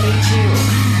that I need you.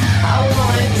 I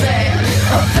want it bad,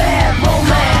 a bad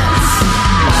romance.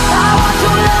 I want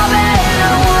your love and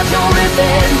I want your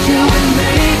revenge. You and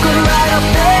me could write a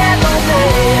bad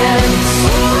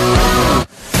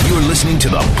romance. You're listening to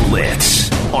The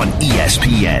Blitz on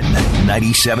ESPN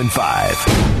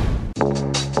 97.5.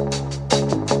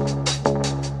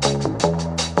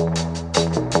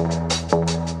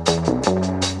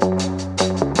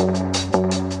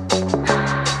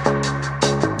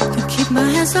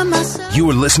 You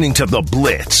are listening to The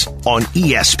Blitz on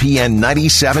ESPN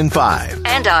 97.5.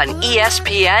 And on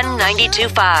ESPN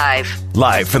 92.5.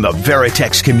 Live from the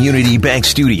Veritex Community Bank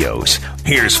Studios,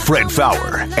 here's Fred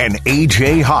Faour and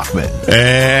AJ Hoffman.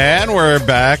 And we're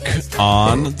back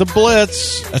on The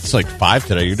Blitz. That's like 5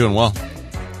 today. You're doing well.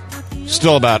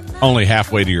 Still about only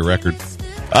halfway to your record.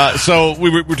 So we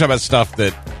were talking about stuff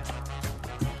that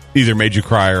either made you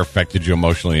cry or affected you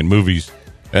emotionally in movies.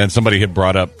 And somebody had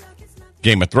brought up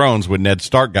Game of Thrones when Ned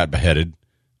Stark got beheaded.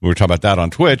 We were talking about that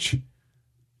on Twitch.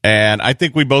 And I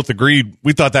think we both agreed.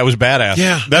 We thought that was badass.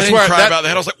 Yeah, that's I didn't cry about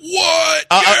that. I was like, what?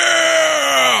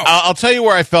 I'll tell you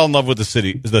where I fell in love with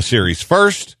the series.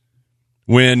 First,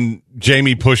 when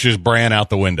Jaime pushes Bran out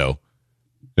the window.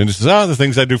 And he says, the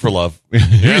things I do for love.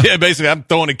 Yeah, basically, I'm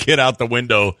throwing a kid out the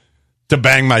window to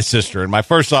bang my sister. And my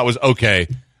first thought was, okay,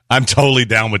 I'm totally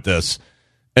down with this.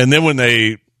 And then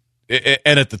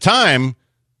and at the time,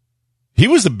 he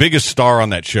was the biggest star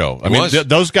on that show. I mean,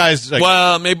 those guys.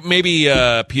 Well, maybe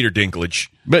Peter Dinklage.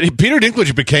 But Peter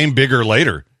Dinklage became bigger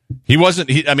later. He wasn't.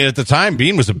 At the time,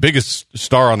 Bean was the biggest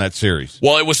star on that series.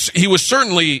 Well, he was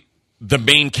certainly the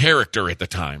main character at the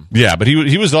time. Yeah, but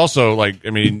he was also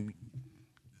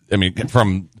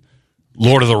from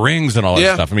Lord of the Rings and all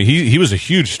that stuff. I mean, he was a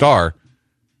huge star.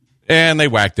 And they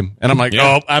whacked him. And I'm like,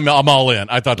 I'm all in.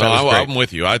 I thought that was great. I'm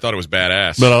with you. I thought it was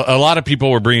badass. But a lot of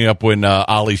people were bringing up when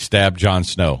Ollie stabbed Jon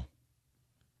Snow.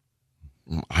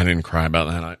 I didn't cry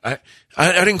about that.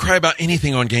 I didn't cry about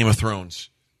anything on Game of Thrones.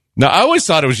 No, I always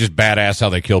thought it was just badass how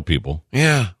they kill people.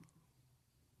 Yeah.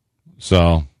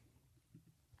 So,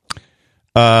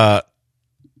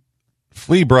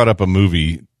 Flea brought up a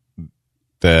movie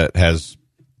that has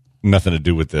nothing to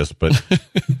do with this, but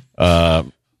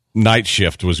Night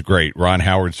Shift was great. Ron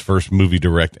Howard's first movie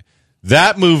directed.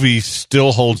 That movie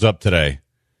still holds up today.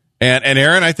 And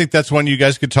Aaron, I think that's one you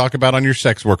guys could talk about on your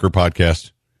sex worker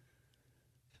podcast.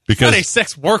 Because it's not a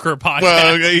sex worker podcast.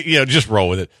 Well, just roll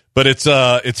with it. But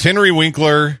it's Henry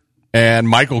Winkler and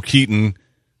Michael Keaton,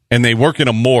 and they work in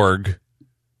a morgue.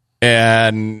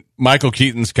 And Michael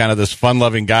Keaton's kind of this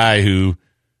fun-loving guy who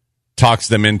talks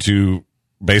them into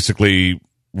basically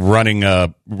running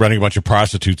a bunch of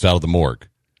prostitutes out of the morgue.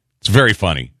 It's very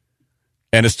funny,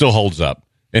 and it still holds up.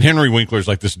 And Henry Winkler's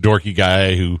like this dorky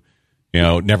guy who,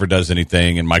 never does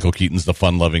anything, and Michael Keaton's the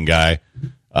fun-loving guy.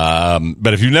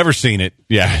 But if you've never seen it,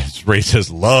 Ray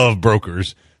says love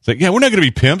brokers. It's like, we're not going to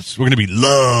be pimps. We're going to be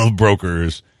love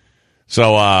brokers.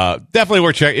 So definitely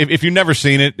worth checking. If you've never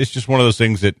seen it, it's just one of those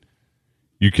things that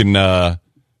you can,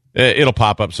 it'll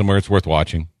pop up somewhere. It's worth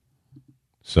watching.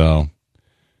 So,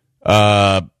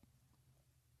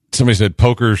 somebody said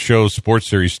Poker Show's sports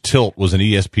series Tilt was an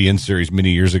ESPN series many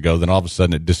years ago. Then all of a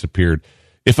sudden it disappeared.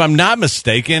 If I'm not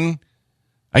mistaken,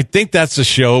 I think that's a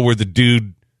show where the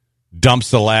dude dumps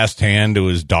the last hand to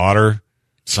his daughter.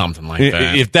 Something like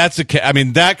that. If that's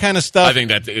that kind of stuff. I think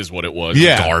that is what it was.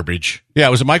 Yeah. Garbage. Yeah.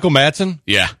 Was it Michael Madsen?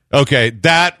 Yeah. Okay.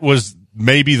 That was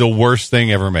maybe the worst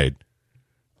thing ever made.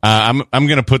 I'm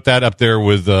going to put that up there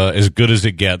with As Good as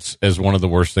It Gets as one of the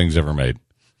worst things ever made.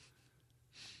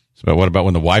 But what about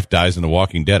when the wife dies in The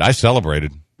Walking Dead? I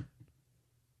celebrated.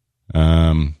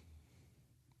 I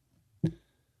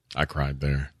cried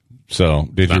there. So,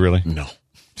 did you really? No.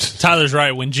 Tyler's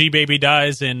right. When G-Baby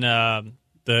dies in the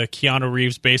Keanu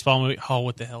Reeves baseball movie,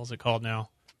 what the hell is it called now?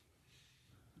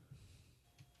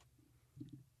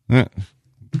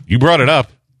 You brought it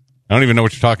up. I don't even know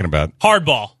what you're talking about.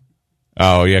 Hardball.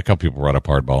 Oh, yeah, a couple people brought up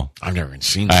Hardball. I've never even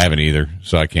seen it. I haven't either,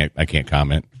 so I can't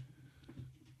comment.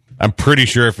 I'm pretty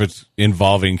sure if it's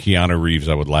involving Keanu Reeves,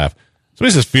 I would laugh.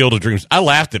 Somebody says Field of Dreams. I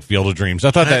laughed at Field of Dreams.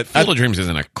 I thought Field of Dreams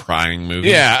isn't a crying movie.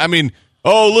 Yeah,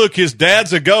 look, his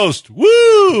dad's a ghost.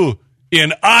 Woo!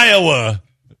 In Iowa.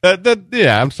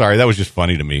 I'm sorry. That was just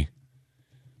funny to me.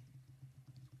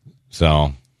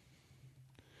 So,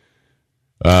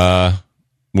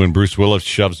 when Bruce Willis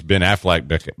shoves Ben Affleck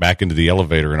back into the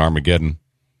elevator in Armageddon.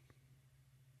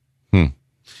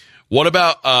 What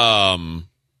about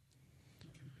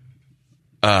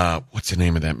what's the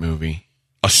name of that movie?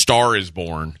 A Star is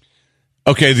Born.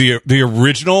 Okay, the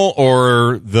original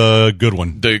or the good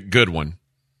one? The good one.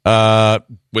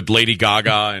 With Lady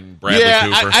Gaga and Bradley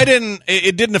Cooper.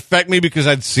 It didn't affect me because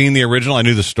I'd seen the original. I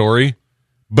knew the story,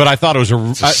 but I thought it was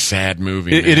a sad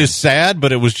movie. It is sad,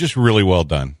 but it was just really well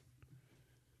done.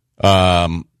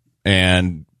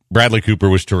 And Bradley Cooper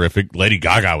was terrific. Lady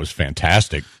Gaga was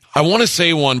fantastic. I want to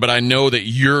say one, but I know that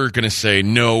you're going to say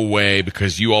no way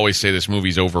because you always say this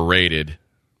movie's overrated.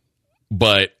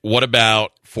 But what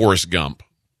about Forrest Gump?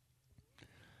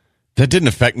 That didn't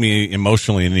affect me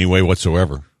emotionally in any way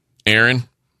whatsoever. Aaron?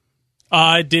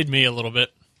 It did me a little bit.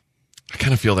 I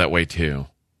kind of feel that way too.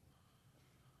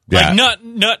 Yeah. Like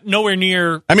not nowhere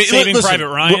near Saving Private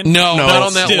Ryan. No, not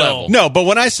on that level. No, but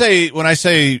when I say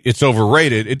it's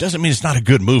overrated, it doesn't mean it's not a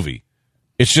good movie.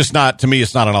 It's just not, to me,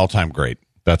 it's not an all-time great.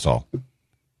 That's all.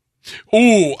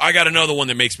 Ooh, I got another one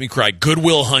that makes me cry. Good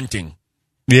Will Hunting.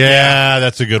 Yeah,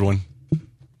 that's a good one.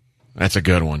 That's a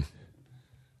good one.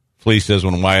 Flea says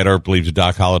when Wyatt Earp leaves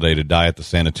Doc Holliday to die at the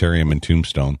sanitarium in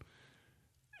Tombstone.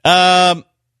 Yeah,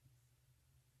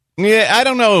 I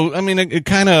don't know. I mean, it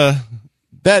kind of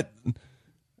that,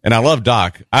 and I love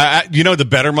Doc. The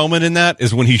better moment in that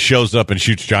is when he shows up and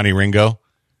shoots Johnny Ringo.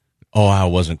 Oh, I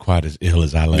wasn't quite as ill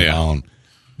as I let on.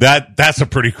 That's a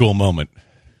pretty cool moment.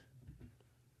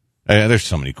 There's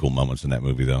so many cool moments in that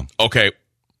movie, though. Okay,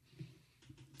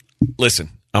 listen,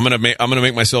 I'm gonna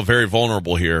make myself very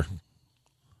vulnerable here.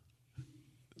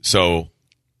 So,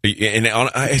 and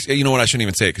you know what? I shouldn't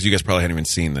even say it because you guys probably hadn't even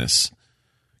seen this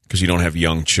because you don't have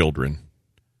young children.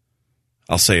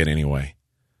 I'll say it anyway.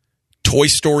 Toy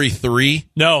Story 3?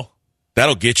 No.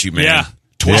 That'll get you, man. Yeah.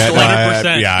 Toy Story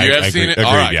 100%. Yeah, you I have seen agree, it?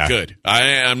 All right, yeah. good.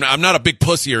 I'm not a big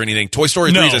pussy or anything. Toy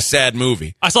Story 3 is a sad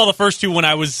movie. I saw the first two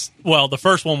the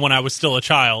first one when I was still a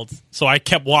child, so I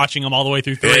kept watching them all the way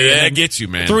through 3. Yeah, that gets you,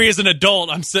 man. 3 as an adult,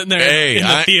 I'm sitting there in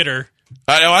the theater.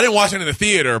 I didn't watch it in the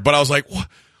theater, but I was like,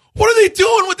 what are they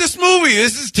doing with this movie?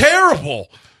 This is terrible.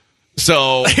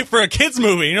 So For a kids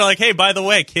movie, and you're like, hey, by the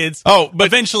way, kids, but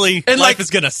eventually and life is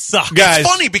going to suck. Guys. It's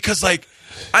funny because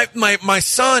my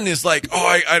son is like,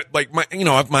 my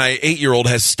 8-year-old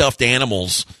has stuffed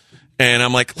animals, and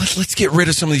I'm like, let's get rid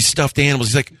of some of these stuffed animals.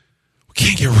 He's like, we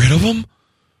can't get rid of them,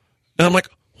 and I'm like,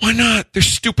 why not? They're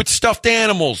stupid stuffed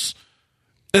animals.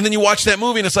 And then you watch that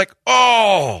movie, and it's like,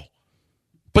 oh,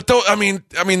 but though I mean,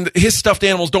 his stuffed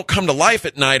animals don't come to life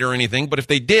at night or anything. But if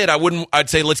they did, I'd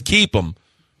say let's keep them.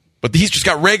 But he's just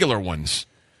got regular ones.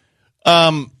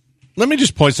 Let me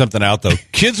just point something out, though.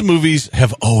 Kids' movies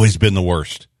have always been the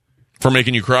worst. For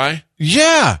making you cry?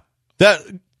 Yeah.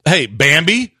 Hey,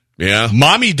 Bambi? Yeah.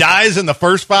 Mommy dies in the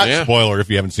first 5. Yeah. Spoiler if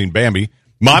you haven't seen Bambi.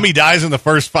 Mommy dies in the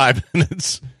first 5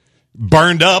 minutes.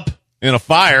 Burned up in a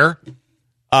fire.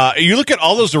 You look at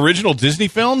all those original Disney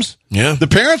films. Yeah. The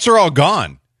parents are all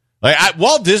gone.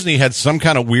 Walt Disney had some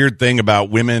kind of weird thing about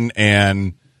women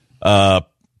and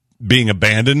being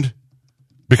abandoned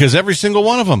because every single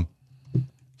one of them.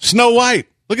 Snow White.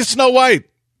 Look at Snow White.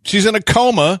 She's in a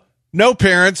coma, no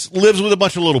parents, lives with a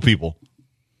bunch of little people.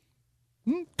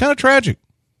 Kind of tragic.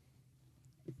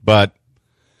 But,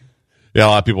 yeah, a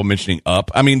lot of people mentioning Up.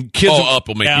 I mean, kids. Up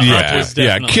will make you Yeah, cry. Up was too.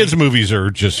 definitely- kids' movies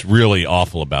are just really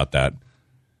awful about that.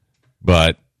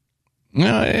 But,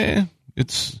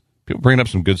 it's people bringing up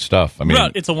some good stuff. I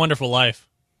mean, It's a Wonderful Life.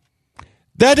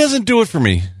 that doesn't do it for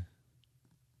me.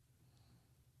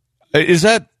 Does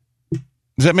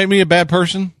that make me a bad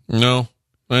person? No,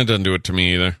 that doesn't do it to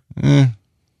me either.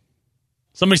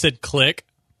 Somebody said click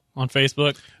on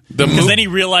Facebook. The Because mo- then he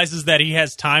realizes that he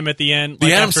has time at the end.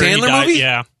 The Adam after he Sandler died. movie?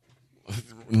 Yeah.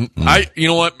 You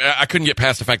know what? I couldn't get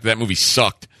past the fact that movie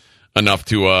sucked enough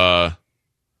to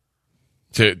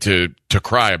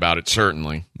cry about it.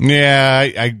 Certainly. Yeah,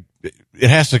 it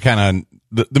has to kind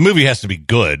of the movie has to be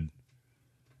good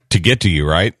to get to you,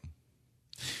 right?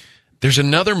 There's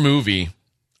another movie.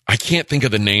 I can't think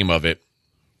of the name of it.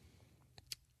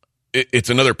 It's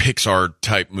another Pixar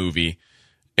type movie,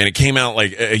 and it came out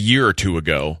like a year or two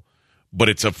ago. But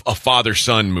it's a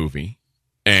father-son movie,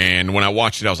 and when I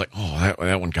watched it, I was like, "Oh,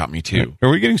 that one got me too." Are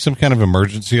we getting some kind of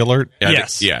emergency alert?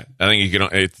 Yes. I think you can.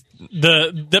 It's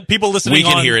The people listening We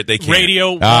can on hear it, they can't.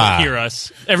 radio won't hear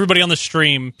us. Everybody on the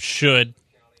stream should,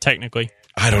 technically.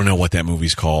 I don't know what that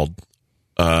movie's called.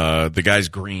 The guy's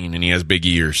green and he has big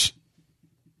ears.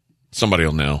 Somebody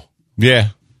will know. Yeah.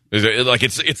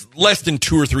 It's less than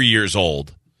 2 or 3 years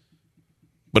old,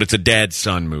 but it's a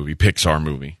dad-son movie, Pixar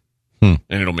movie, and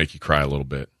it'll make you cry a little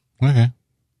bit. Okay.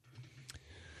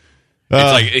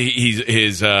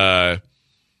 It's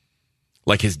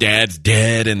like his dad's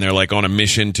dead, and they're like on a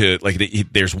mission to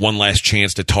there's one last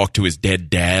chance to talk to his dead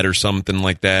dad or something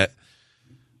like that.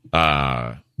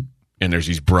 And there's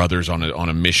these brothers on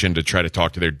a mission to try to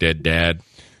talk to their dead dad.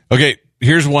 Okay,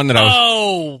 here's one that I was.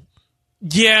 Oh,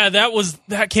 yeah,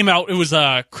 that came out. It was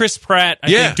Chris Pratt, I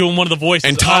think, doing one of the voices.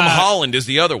 And Tom Holland is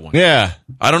the other one. Yeah.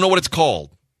 I don't know what it's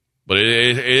called, but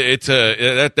it's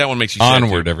that one makes you sad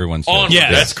Onward, too. everyone says. Onward,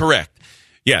 Yes. that's correct.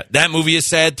 Yeah, that movie is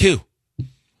sad too.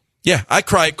 Yeah, I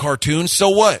cry at cartoons. So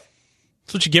what?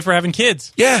 That's what you get for having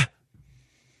kids. Yeah.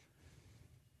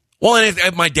 Well,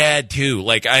 and my dad too.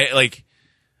 I think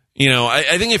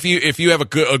if you have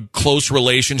a close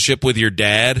relationship with your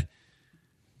dad,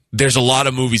 there's a lot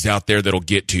of movies out there that'll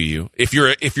get to you. If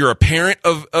you're a parent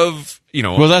of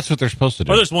Well, that's what they're supposed to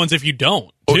do. Or there's ones if you don't,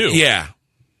 too. yeah.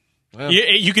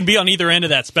 You can be on either end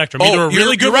of that spectrum. Oh, Either a really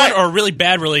you're good right. one or a really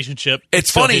bad relationship. It's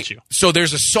still funny. hit you. So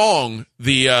there's a song,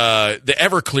 the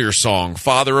Everclear song,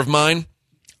 "Father of Mine."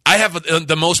 I have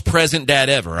the most present dad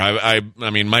ever. I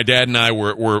mean, my dad and I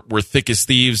were thick as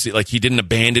thieves. Like, he didn't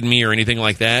abandon me or anything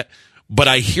like that. But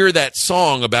I hear that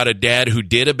song about a dad who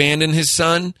did abandon his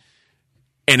son,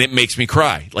 and it makes me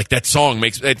cry. Like, that song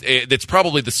that's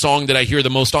probably the song that I hear the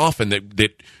most often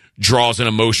that draws an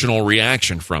emotional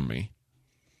reaction from me.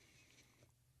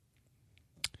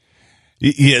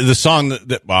 Yeah, the song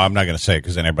that well, I'm not going to say it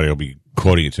because then everybody will be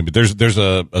quoting it to me. But there's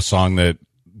a song that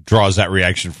draws that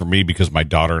reaction for me because my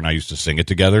daughter and I used to sing it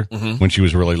together when she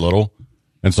was really little,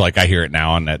 and so like I hear it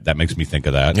now, and that makes me think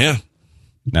of that. Yeah.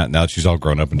 Now that she's all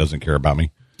grown up and doesn't care about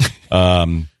me.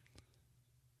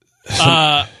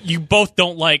 You both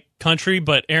don't like country,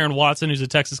 but Aaron Watson, who's a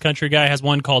Texas country guy, has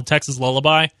one called Texas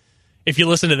Lullaby. If you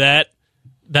listen to that,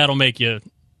 that'll break you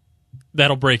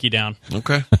down.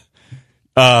 Okay.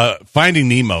 Finding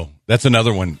Nemo, that's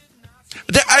another one.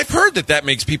 I've heard that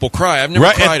makes people cry. I've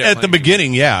never cried at the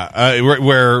beginning. Yeah,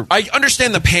 where I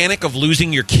understand the panic of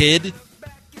losing your kid.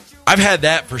 I've had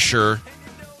that for sure.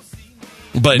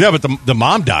 But yeah, but the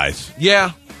mom dies.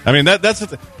 Yeah, I mean that's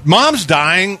mom's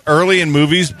dying early in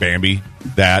movies. Bambi,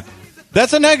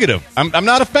 that's a negative. I'm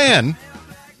not a fan.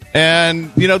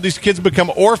 And these kids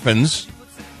become orphans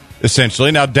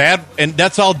essentially. Now dad, and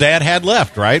that's all dad had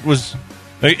left. Right? Was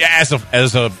as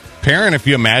a parent, if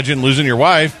you imagine losing your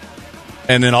wife.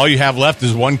 And then all you have left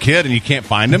is one kid, and you can't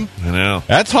find him. I know.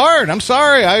 That's hard. I'm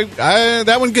sorry. I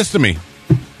that one gets to me.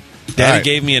 Daddy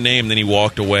gave me a name, then he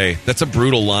walked away. That's a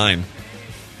brutal line.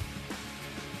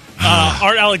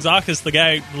 Art Alexakis,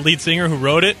 the lead singer who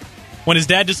wrote it, when his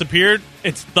dad disappeared,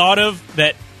 it's thought of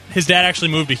that his dad actually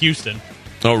moved to Houston.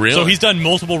 Oh, really? So he's done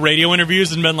multiple radio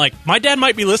interviews and been like, my dad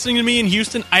might be listening to me in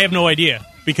Houston. I have no idea.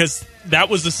 Because that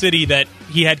was the city that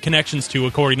he had connections to,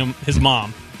 according to his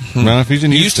mom. Well, if he's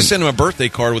in Houston, he used to send him a birthday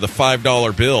card with a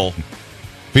 $5 bill.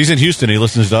 If he's in Houston, he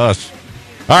listens to us.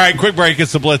 All right, quick break.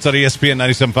 It's the Blitz on ESPN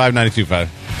 97.5, 92.5.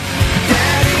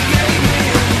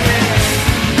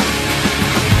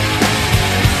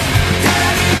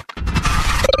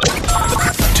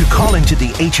 To call into the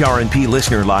HRNP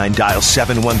listener line, dial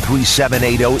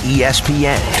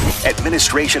 713-780-ESPN.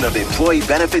 Administration of employee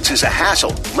benefits is a hassle.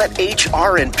 Let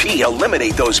HRNP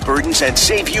eliminate those burdens and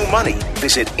save you money.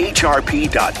 Visit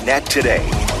hrp.net today.